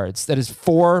 8 yards. That is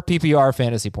 4 PPR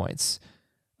fantasy points.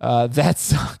 That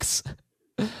sucks.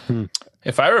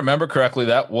 If I remember correctly,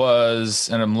 that was,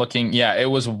 and I'm looking, it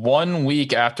was 1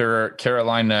 week after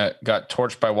Carolina got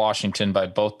torched by Washington by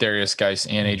both Darius Geis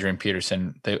and Adrian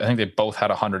Peterson. I think they both had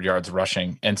 100 yards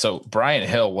rushing. And so Brian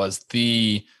Hill was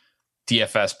the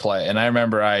DFS play. And I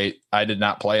remember I did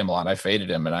not play him a lot. I faded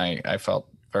him, and I felt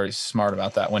very smart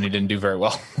about that when he didn't do very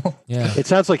well. Yeah. It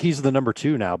sounds like he's the number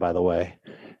 2 now, by the way,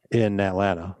 in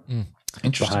Atlanta.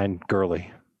 Interesting. Behind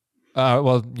Gurley.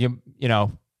 Well,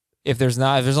 if there's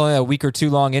only a week or 2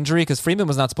 long injury, because Freeman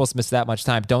was not supposed to miss that much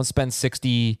time, don't spend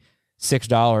 $66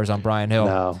 on Brian Hill.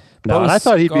 No, and I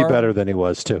thought he'd be better than he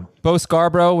was too. Bo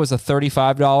Scarborough was a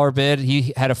 $35 bid.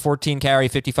 He had a 14 carry,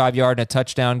 55 yard and a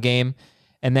touchdown game.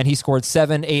 And then he scored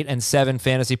 7, 8, and 7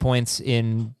 fantasy points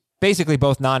in basically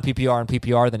both non-PPR and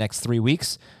PPR the next 3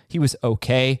 weeks. He was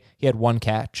okay. He had 1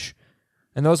 catch.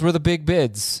 And those were the big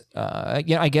bids. I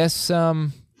guess,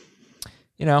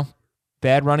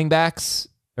 bad running backs,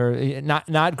 or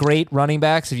not great running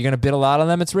backs. If you're going to bid a lot on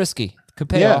them, it's risky. Could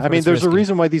pay off, I mean, there's a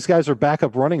reason why these guys are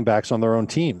backup running backs on their own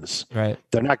teams. Right.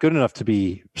 They're not good enough to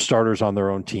be starters on their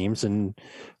own teams, and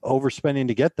overspending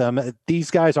to get them.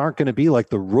 These guys aren't going to be like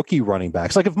the rookie running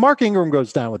backs. Like if Mark Ingram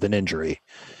goes down with an injury,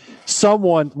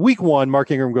 week 1,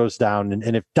 Mark Ingram goes down,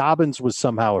 and if Dobbins was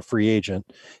somehow a free agent,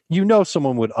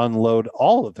 someone would unload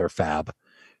all of their fab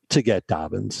to get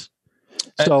Dobbins.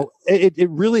 So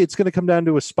it's going to come down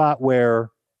to a spot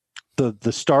where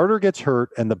the starter gets hurt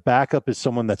and the backup is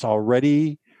someone that's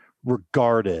already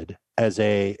regarded as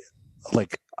a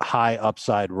high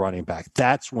upside running back.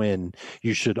 That's when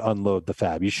you should unload the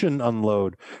fab. You shouldn't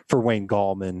unload for Wayne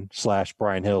Gallman /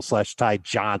 Brian Hill / Ty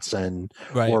Johnson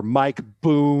or Mike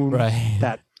Boone. Right.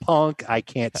 That punk, I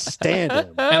can't stand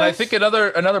him. And I think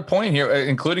another point here,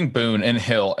 including Boone and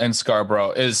Hill and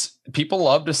Scarborough, is people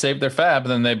love to save their fab,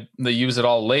 and then they use it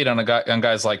all late on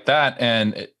guys like that.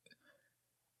 And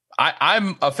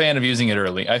I'm a fan of using it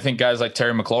early. I think guys like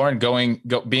Terry McLaurin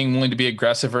being willing to be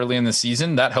aggressive early in the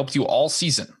season, that helped you all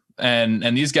season. And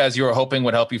these guys you were hoping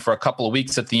would help you for a couple of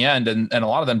weeks at the end, and a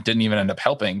lot of them didn't even end up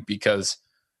helping because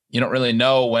you don't really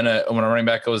know when a running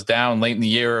back goes down late in the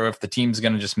year or if the team's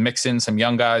going to just mix in some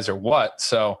young guys or what.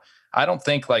 So I don't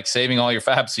think saving all your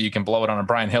fab so you can blow it on a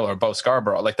Brian Hill or Bo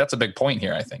Scarborough. That's a big point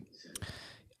here, I think.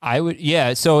 I would,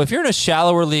 yeah. So if you're in a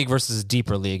shallower league versus a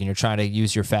deeper league and you're trying to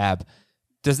use your fab,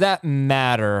 does that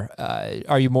matter?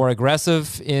 Are you more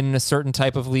aggressive in a certain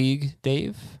type of league,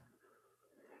 Dave?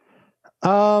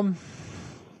 Yeah,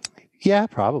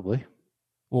 probably.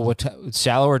 Well, what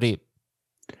shallow or deep?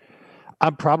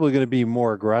 I'm probably going to be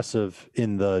more aggressive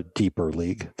in the deeper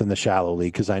league than the shallow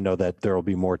league because I know that there will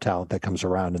be more talent that comes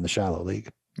around in the shallow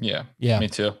league. Yeah, me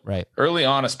too. Right. Early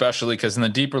on, especially because in the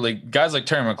deeper league, guys like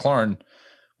Terry McLaurin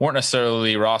weren't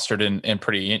necessarily rostered in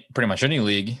pretty much any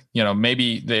league.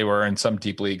 Maybe they were in some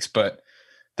deep leagues, but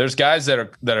there's guys that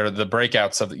are the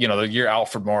breakouts of, your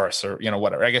Alfred Morris or,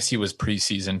 whatever. I guess he was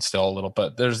preseason still a little,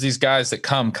 but there's these guys that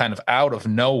come kind of out of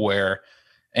nowhere,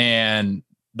 and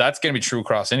that's going to be true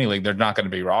across any league. They're not going to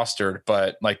be rostered,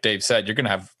 but like Dave said, you're going to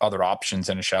have other options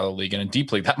in a shallow league, and in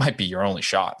deep league, that might be your only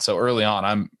shot. So early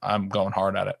on, I'm going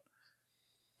hard at it.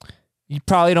 You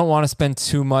probably don't want to spend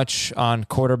too much on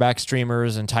quarterback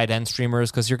streamers and tight end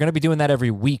streamers because you're going to be doing that every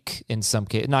week in some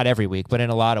case. Not every week, but in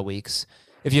a lot of weeks.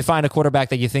 If you find a quarterback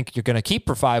that you think you're going to keep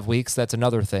for 5 weeks, that's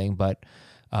another thing. But,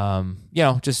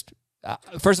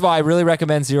 first of all, I really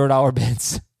recommend $0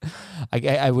 bids.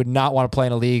 I would not want to play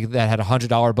in a league that had a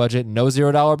 $100 budget and no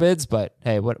 $0 bids, but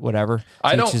hey, whatever.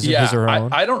 I don't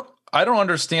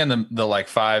understand the like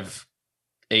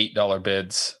 $5-8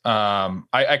 bids.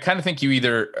 I kind of think you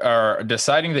either are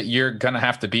deciding that you're going to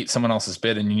have to beat someone else's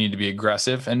bid and you need to be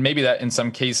aggressive. And maybe that in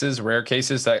some cases, rare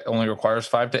cases, that only requires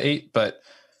 5 to 8, but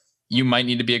you might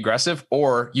need to be aggressive,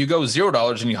 or you go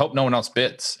 $0 and you hope no one else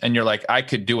bids. And you're like, I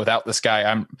could do without this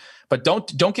guy. But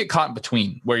don't get caught in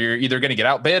between where you're either going to get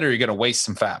outbid or you're going to waste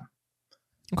some fab.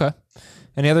 Okay.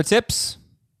 Any other tips?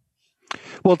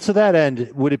 Well, to that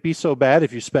end, would it be so bad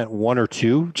if you spent 1 or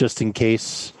 2 just in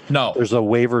case there's a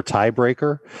waiver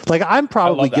tiebreaker? Like, I'm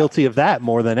probably guilty of that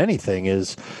more than anything.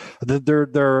 Is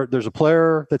there's a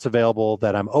player that's available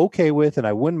that I'm okay with and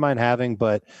I wouldn't mind having,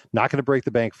 but not going to break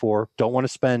the bank for. Don't want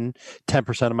to spend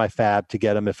 10% of my fab to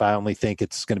get him if I only think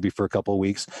it's going to be for a couple of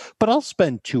weeks. But I'll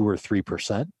spend 2 or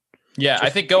 3%. Yeah, I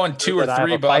think going $2 or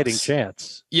 $3 fighting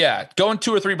chance. Yeah, going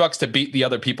 $2 or $3 to beat the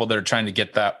other people that are trying to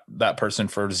get that person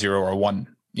for 0 or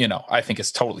 1. I think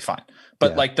it's totally fine.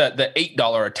 But like the $8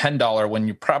 or $10 when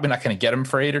you're probably not going to get them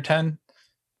for 8 or 10,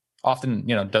 often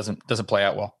doesn't play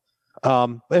out well.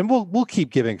 And we'll keep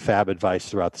giving fab advice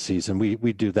throughout the season.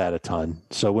 We do that a ton.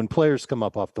 So when players come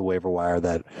up off the waiver wire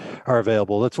that are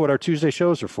available, that's what our Tuesday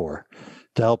shows are for,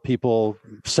 to help people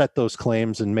set those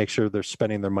claims and make sure they're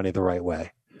spending their money the right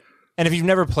way. And if you've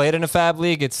never played in a fab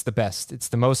league, it's the best. It's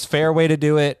the most fair way to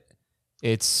do it.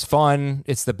 It's fun.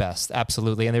 It's the best.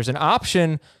 Absolutely. And there's an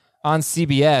option on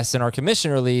CBS in our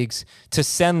commissioner leagues to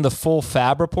send the full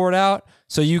fab report out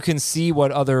so you can see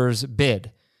what others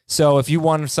bid. So if you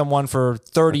want someone for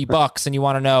 $30 and you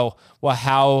want to know, well,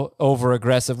 how over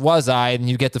aggressive was I? And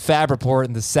you get the fab report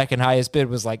and the second highest bid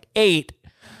was like 8.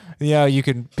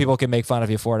 People can make fun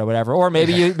of you for it or whatever. Or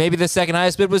maybe the second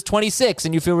highest bid was 26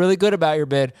 and you feel really good about your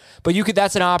bid. But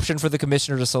that's an option for the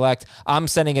commissioner to select. I'm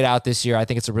sending it out this year. I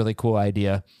think it's a really cool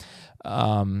idea.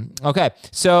 Okay.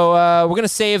 So we're going to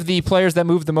save the players that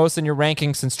moved the most in your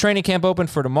rankings since training camp opened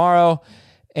for tomorrow.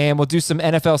 And we'll do some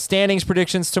NFL standings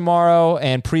predictions tomorrow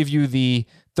and preview the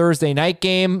Thursday night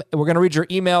game. We're going to read your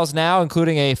emails now,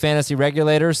 including a fantasy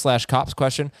regulator / cops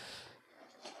question.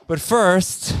 But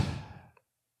first,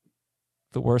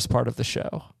 the worst part of the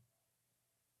show.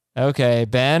 Okay,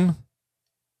 Ben.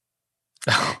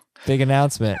 Big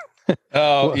announcement.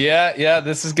 Oh, yeah.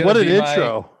 This is going to be what an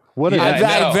intro.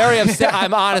 I'm very upset.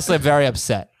 I'm honestly very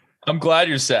upset. I'm glad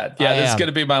you're sad. Yeah, this is going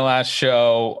to be my last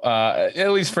show,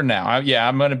 at least for now.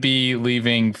 I'm going to be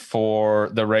leaving for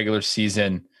the regular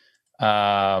season.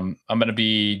 I'm going to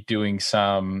be doing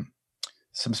some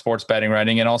sports betting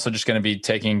writing, and also just going to be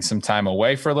taking some time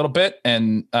away for a little bit.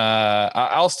 And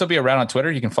I'll still be around on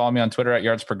Twitter. You can follow me on Twitter at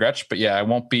YardsPerGretch. But yeah, I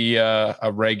won't be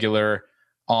a regular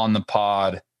on the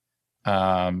pod,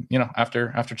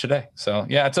 after today. So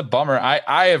yeah, it's a bummer.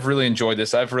 I have really enjoyed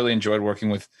this. I've really enjoyed working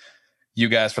with you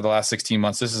guys for the last 16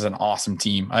 months. This is an awesome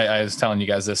team. I was telling you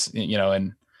guys this,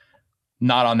 and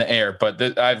not on the air,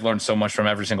 but I've learned so much from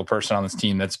every single person on this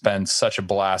team. That's been such a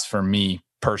blast for me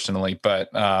personally. But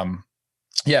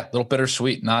yeah, a little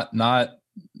bittersweet. There's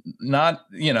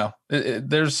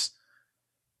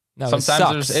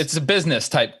sometimes it's a business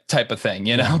type of thing,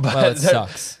 but well, it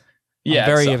sucks. Yeah, I'm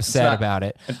very upset about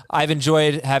it. I've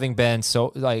enjoyed having been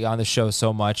on the show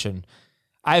so much, and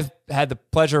I've had the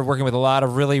pleasure of working with a lot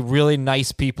of really, really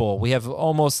nice people. We have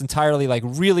almost entirely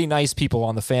really nice people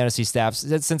on the fantasy staff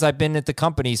since I've been at the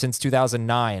company since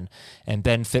 2009, and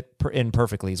Ben fit in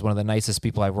perfectly. He's one of the nicest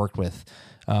people I've worked with.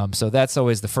 So that's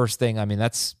always the first thing. I mean,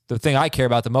 that's the thing I care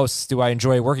about the most. Do I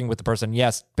enjoy working with the person?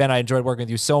 Yes, Ben, I enjoyed working with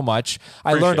you so much.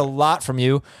 I learned a lot from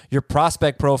you. Your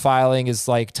prospect profiling is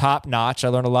top notch. I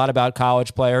learned a lot about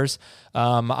college players.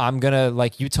 I'm going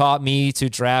to, you taught me to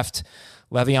draft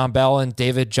Le'Veon Bell and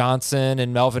David Johnson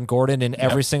and Melvin Gordon in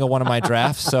every single one of my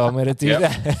drafts. So I'm going to do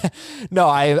that. No,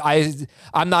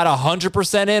 I'm not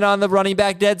 100% in on the running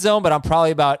back dead zone, but I'm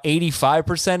probably about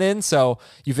 85% in. So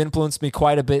you've influenced me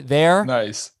quite a bit there.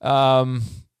 Nice. I'm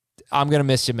going to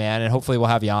miss you, man. And hopefully we'll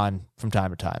have you on from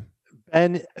time to time.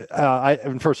 And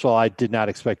first of all, I did not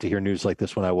expect to hear news like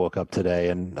this when I woke up today,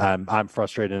 and I'm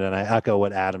frustrated. And I echo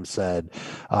what Adam said.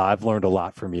 I've learned a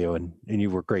lot from you, and you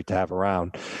were great to have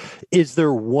around. Is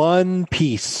there one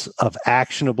piece of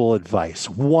actionable advice,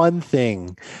 one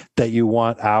thing that you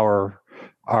want our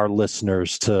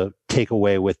listeners to take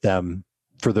away with them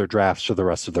for their drafts for the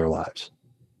rest of their lives?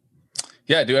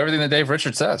 Yeah, do everything that Dave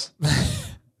Richards says.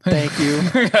 Thank you.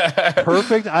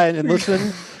 Perfect. And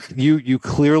listen, you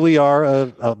clearly are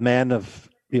a man of,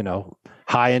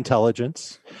 high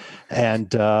intelligence,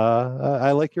 and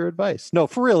I like your advice. No,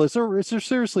 for real. Is there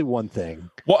seriously one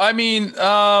thing? Well, I mean,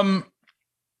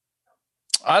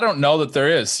 I don't know that there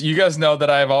is. You guys know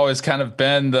that I've always kind of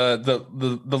been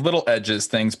the little edges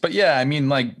things, but yeah, I mean,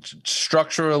 like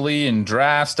structurally in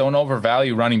drafts, don't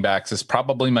overvalue running backs is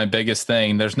probably my biggest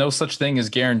thing. There's no such thing as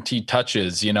guaranteed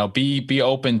touches. Be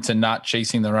open to not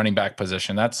chasing the running back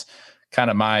position. That's kind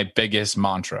of my biggest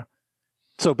mantra.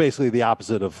 So basically the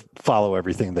opposite of follow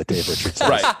everything that Dave Richards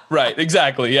says. Right.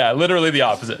 Exactly. Yeah. Literally the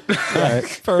opposite.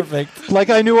 Right. Perfect. Like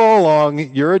I knew all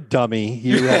along, you're a dummy.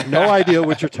 You have no idea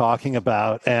what you're talking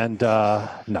about. And no,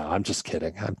 I'm just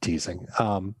kidding. I'm teasing.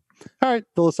 All right.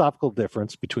 Philosophical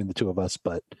difference between the two of us,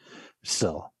 but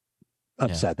still,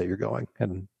 I'm sad that you're going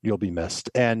and you'll be missed.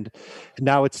 And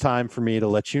now it's time for me to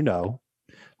let you know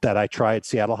that I tried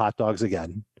Seattle hot dogs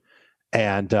again.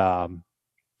 And,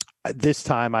 this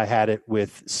time I had it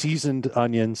with seasoned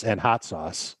onions and hot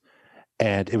sauce,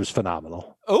 and it was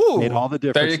phenomenal. Oh, made all the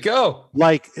difference. There you go.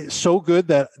 Like so good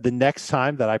that the next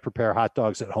time that I prepare hot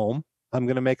dogs at home, I'm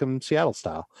going to make them Seattle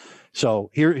style.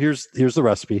 So here's the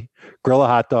recipe: grill a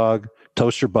hot dog,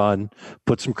 toast your bun,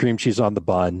 put some cream cheese on the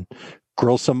bun,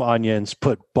 grill some onions,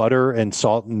 put butter and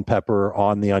salt and pepper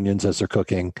on the onions as they're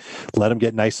cooking, let them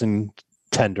get nice and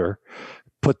tender.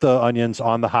 Put the onions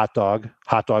on the hot dog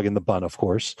in the bun, of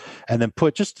course, and then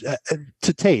put just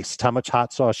to taste how much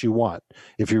hot sauce you want.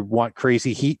 If you want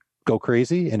crazy heat, go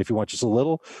crazy. And if you want just a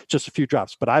little, just a few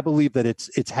drops. But I believe that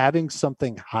it's having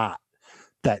something hot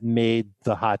that made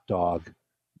the hot dog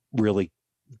really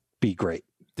be great.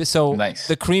 So nice.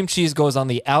 The cream cheese goes on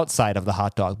the outside of the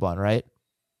hot dog bun, right?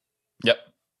 Yep.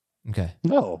 Okay.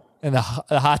 No. And the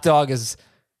hot dog is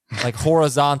like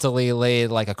horizontally laid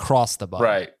like across the bun.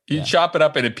 Right. You chop it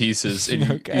up into pieces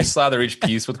and you slather each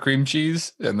piece with cream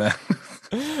cheese and then.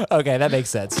 Okay, that makes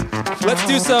sense. Let's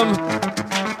do some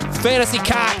fantasy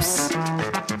cops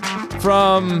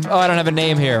from, I don't have a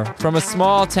name here, from a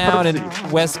small town in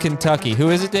West Kentucky. Who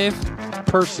is it, Dave?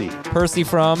 Percy. Percy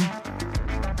from?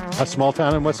 A small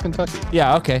town in West Kentucky.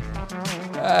 Yeah, okay.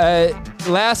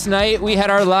 Last night we had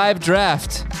our live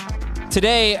draft.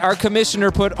 Today, our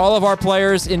commissioner put all of our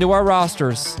players into our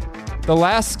rosters. The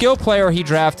last skill player he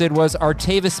drafted was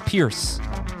Artavis Pierce,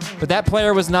 but that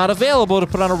player was not available to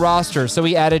put on a roster, so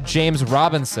he added James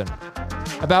Robinson.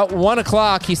 About 1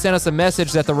 o'clock, he sent us a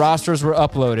message that the rosters were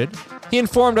uploaded. He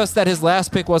informed us that his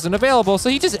last pick wasn't available, so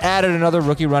he just added another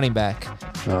rookie running back.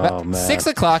 About man. 6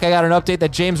 o'clock, I got an update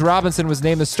that James Robinson was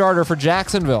named the starter for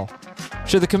Jacksonville.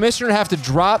 Should the commissioner have to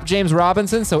drop James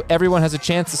Robinson so everyone has a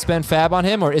chance to spend fab on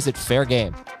him, or is it fair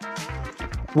game?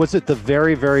 Was it the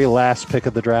very, very last pick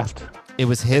of the draft? It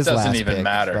was his last pick. Doesn't even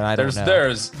matter.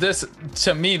 There's this,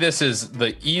 to me, this is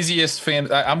the easiest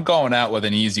I'm going out with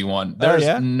an easy one.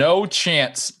 There's no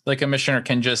chance the commissioner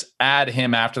can just add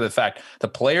him after the fact. The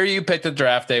player you picked at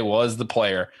draft day was the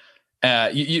player.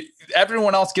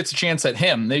 Everyone else gets a chance at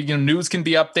him. News can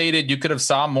be updated. You could have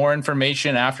saw more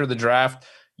information after the draft.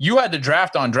 You had to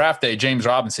draft on draft day James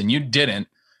Robinson. You didn't,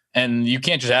 and you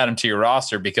can't just add him to your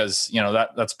roster because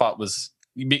that spot was.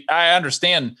 I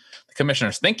understand the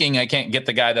commissioner's thinking. I can't get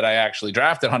the guy that I actually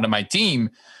drafted onto my team,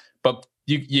 but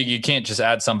you can't just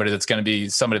add somebody that's going to be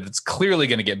somebody that's clearly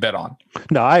going to get bet on.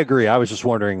 No, I agree. I was just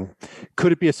wondering,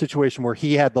 could it be a situation where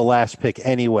he had the last pick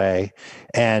anyway,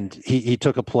 and he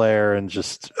took a player and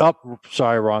just,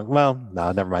 sorry, wrong. Well,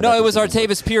 no, never mind. No, it was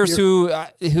Artavis Pierce who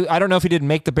I don't know if he didn't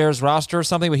make the Bears roster or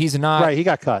something, but he's not. Right, he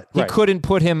got cut. He couldn't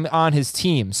put him on his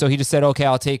team, so he just said, okay,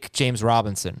 I'll take James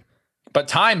Robinson. But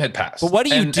time had passed. But what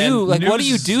do you do? Like, what do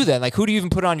you do then? Like, who do you even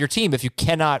put on your team if you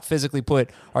cannot physically put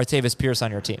Artavis Pierce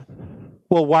on your team?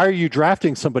 Well, why are you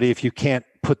drafting somebody if you can't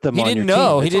put them on your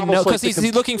team? He didn't know because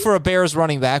he's looking for a Bears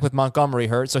running back with Montgomery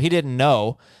hurt, so he didn't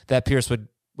know that Pierce would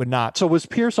not. So was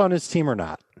Pierce on his team or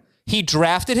not? He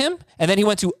drafted him, and then he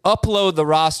went to upload the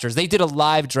rosters. They did a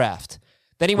live draft.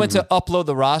 Then he went to upload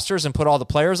the rosters and put all the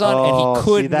players on, and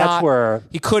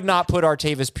he could not put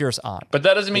Artavis Pierce on. But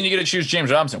that doesn't mean you get to choose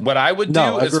James Robinson. What I would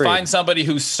do is find somebody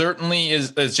who certainly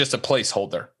is just a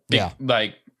placeholder. Yeah.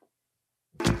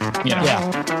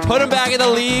 Yeah. Put him back in the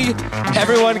league.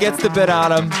 Everyone gets the bid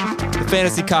on him. The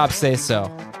fantasy cops say so.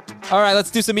 All right,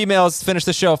 let's do some emails. Finish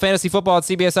the show.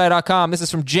 Fantasyfootball@cbsi.com. This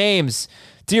is from James.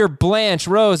 Dear Blanche,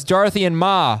 Rose, Dorothy, and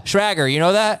Ma. Schrager, you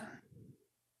know that?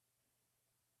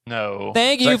 No.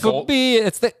 Thank you for being.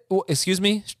 It's the. Excuse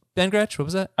me, Ben Gretch. What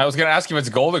was that? I was going to ask you if it's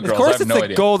Golden Girls. Of course, I have it's no the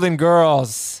idea. Golden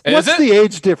Girls. What's the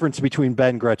age difference between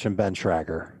Ben Gretch and Ben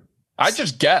Schrager? I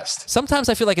just guessed. Sometimes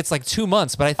I feel like it's like 2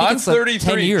 months, but I think I'm it's like 33.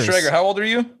 10 years. Schrager, how old are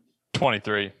you?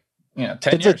 23. Yeah,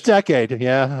 10 It's years. a decade.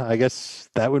 Yeah, I guess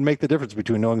that would make the difference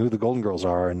between knowing who the Golden Girls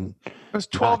are and. It was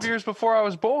 12 years before I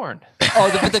was born.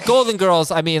 But the Golden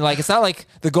Girls, I mean, like, it's not like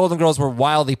the Golden Girls were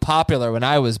wildly popular when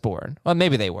I was born. Well,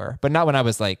 maybe they were, but not when I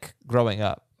was, like, growing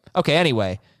up. Okay,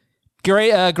 anyway.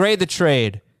 Grade the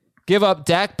trade. Give up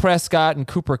Dak Prescott and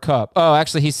Cooper Kupp. Oh,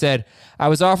 actually, he said, I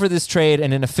was offered this trade,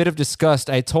 and in a fit of disgust,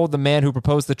 I told the man who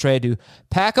proposed the trade to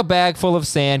pack a bag full of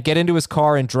sand, get into his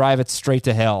car, and drive it straight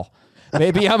to hell.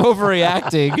 Maybe I'm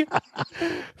overreacting,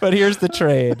 but here's the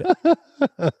trade.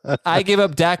 I give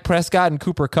up Dak Prescott and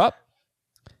Cooper Kupp.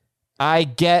 I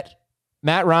get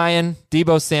Matt Ryan,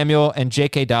 Deebo Samuel, and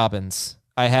J.K. Dobbins.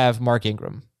 I have Mark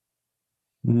Ingram.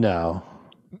 No.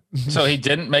 So he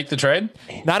didn't make the trade?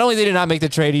 Not only did he not make the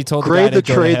trade, he told Grade the the guy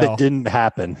to trade go to hell. that didn't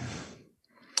happen.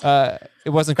 It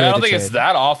wasn't great. I don't think it's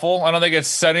that awful. I don't think it's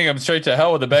sending him straight to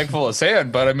hell with a bag full of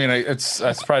sand, but I mean, that's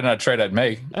probably not a trade I'd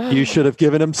make. You should have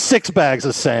given him 6 bags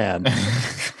of sand.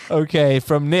 Okay,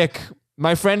 from Nick.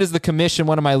 My friend is the commish in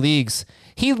one of my leagues.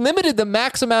 He limited the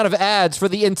max amount of ads for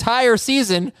the entire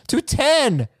season to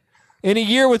 10 in a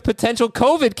year with potential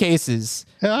COVID cases.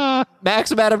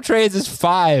 Max amount of trades is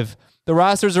 5. The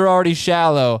rosters are already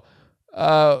shallow.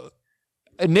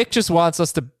 Nick just wants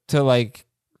us to like,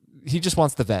 he just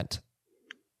wants the vent.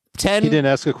 10. He didn't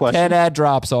ask a question. 10 ad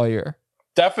drops all year.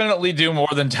 Definitely do more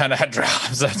than 10 ad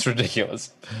drops. That's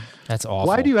ridiculous. That's awful.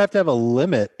 Why do you have to have a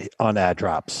limit on ad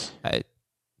drops?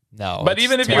 No. But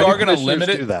even if you Why do are going to commissioners limit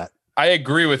it, do that? I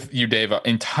agree with you, Dave,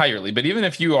 entirely. But even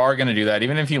if you are going to do that,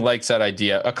 even if he likes that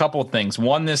idea, a couple of things.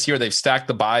 One, this year they've stacked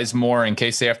the buys more in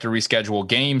case they have to reschedule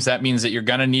games. That means that you're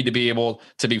going to need to be able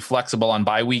to be flexible on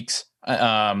bye weeks.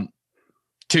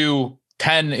 2,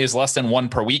 10 is less than 1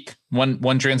 per week,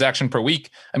 one transaction per week.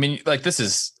 I mean, like, this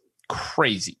is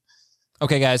crazy.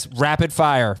 Okay, guys, rapid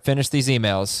fire. Finish these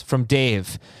emails from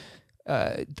Dave.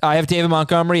 I have David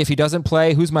Montgomery. If he doesn't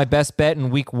play, who's my best bet in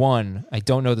week 1? I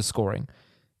don't know the scoring.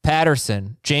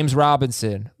 Patterson, James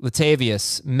Robinson,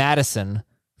 Latavius, Madison,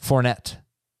 Fournette.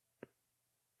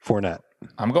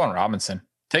 I'm going Robinson.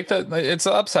 It's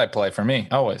an upside play for me,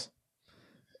 always.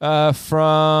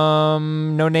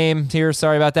 From no name here.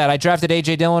 Sorry about that. I drafted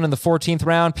A.J. Dillon in the 14th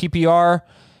round, PPR.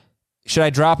 Should I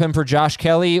drop him for Josh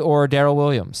Kelly or Darrell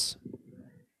Williams?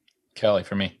 Kelly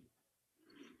for me.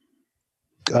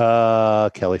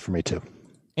 Kelly for me too.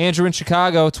 Andrew in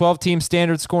Chicago, 12-team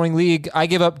standard scoring league. I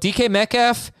give up DK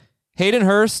Metcalf, Hayden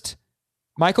Hurst,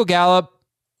 Michael Gallup,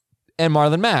 and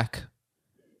Marlon Mack.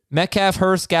 Metcalf,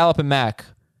 Hurst, Gallup, and Mack.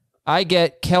 I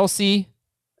get Kelsey,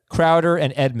 Crowder,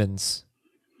 and Edmonds.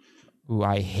 Ooh,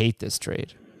 I hate this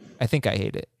trade. I think I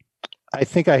hate it. I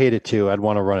think I hate it too. I'd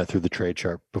want to run it through the trade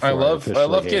chart before I love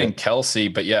hate getting it. Kelsey,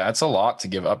 but yeah, it's a lot to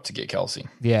give up to get Kelsey.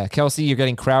 Yeah, Kelsey, you're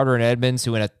getting Crowder and Edmonds,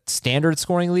 who in a standard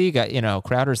scoring league,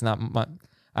 Crowder's not much.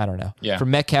 I don't know. Yeah. For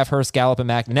Metcalf, Hurst, Gallup, and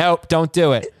Mack. Nope, don't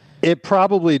do it. It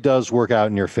probably does work out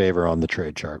in your favor on the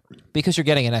trade chart. Because you're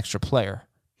getting an extra player.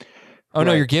 Oh,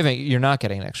 no, Right. you're not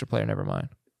getting an extra player. Never mind.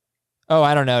 Oh,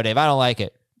 I don't know, Dave. I don't like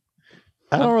it.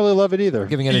 I don't really love it either.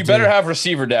 Giving it You a better D. have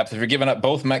receiver depth if you're giving up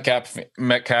both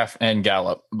Metcalf and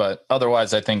Gallup. But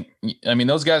otherwise, I think,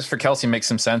 those guys for Kelsey make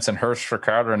some sense, and Hurst for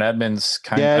Crowder and Edmonds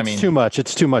It's too much.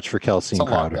 It's too much for Kelsey It's a and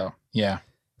lot, Crowder. though. Yeah.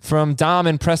 From Dom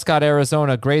in Prescott,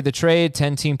 Arizona. Grade the trade,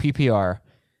 10-team PPR.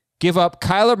 Give up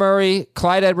Kyler Murray,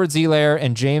 Clyde Edwards-Helaire,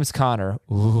 and James Conner.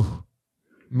 Ooh.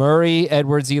 Murray,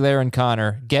 Edwards-Helaire, and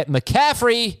Conner. Get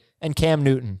McCaffrey and Cam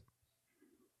Newton.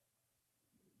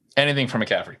 Anything for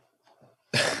McCaffrey.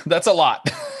 That's a lot.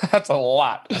 That's a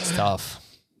lot. It's tough.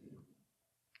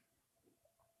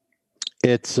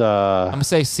 It's I'm going to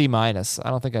say C-. I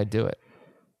don't think I'd do it.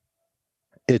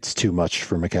 it's too much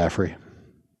for McCaffrey.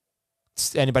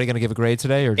 Is anybody going to give a grade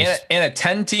today? Or just... In a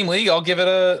 10-team league, I'll give it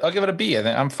a B. I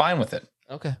think I'm fine with it.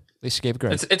 Okay. At least you gave a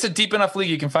grade. It's a deep enough league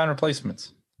you can find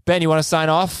replacements. Ben, you want to sign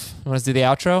off? You want us to do the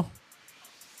outro?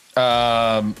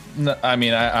 No, I'm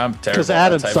terrible. Because at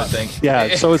Adam, that type of thing.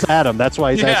 yeah, so is Adam. That's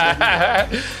why he's asking.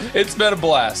 Yeah, it's been a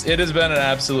blast. It has been an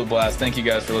absolute blast. Thank you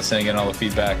guys for listening and all the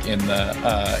feedback in the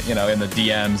in the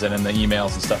DMs and in the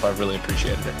emails and stuff. I've really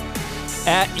appreciated it.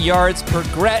 At yards per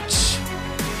Gretch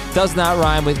does not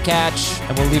rhyme with catch,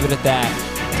 and we'll leave it at that.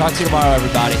 Talk to you tomorrow,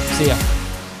 everybody. See ya.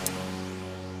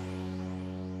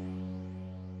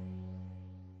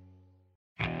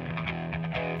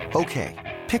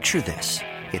 Okay, picture this.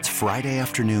 It's Friday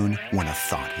afternoon when a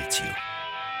thought hits you.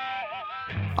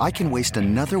 I can waste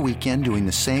another weekend doing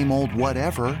the same old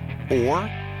whatever, or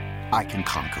I can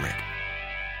conquer it.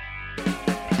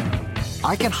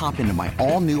 I can hop into my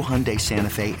all-new Hyundai Santa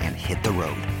Fe and hit the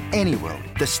road. Any road.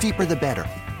 The steeper, the better.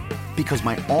 Because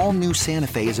my all-new Santa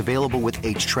Fe is available with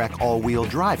H-Track all-wheel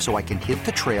drive, so I can hit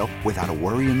the trail without a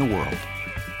worry in the world.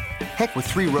 Heck, with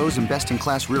 3 rows and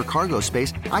best-in-class rear cargo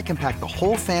space, I can pack the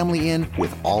whole family in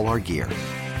with all our gear.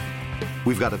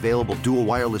 We've got available dual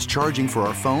wireless charging for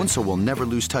our phones, so we'll never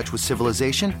lose touch with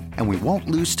civilization, and we won't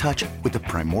lose touch with the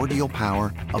primordial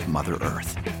power of Mother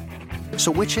Earth.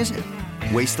 So which is it?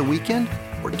 Waste the weekend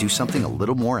or do something a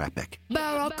little more epic?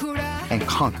 And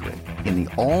conquer it in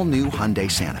the all-new Hyundai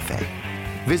Santa Fe.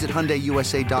 Visit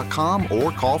HyundaiUSA.com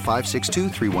or call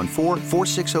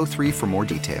 562-314-4603 for more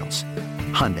details.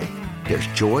 Hyundai, there's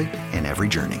joy in every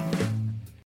journey.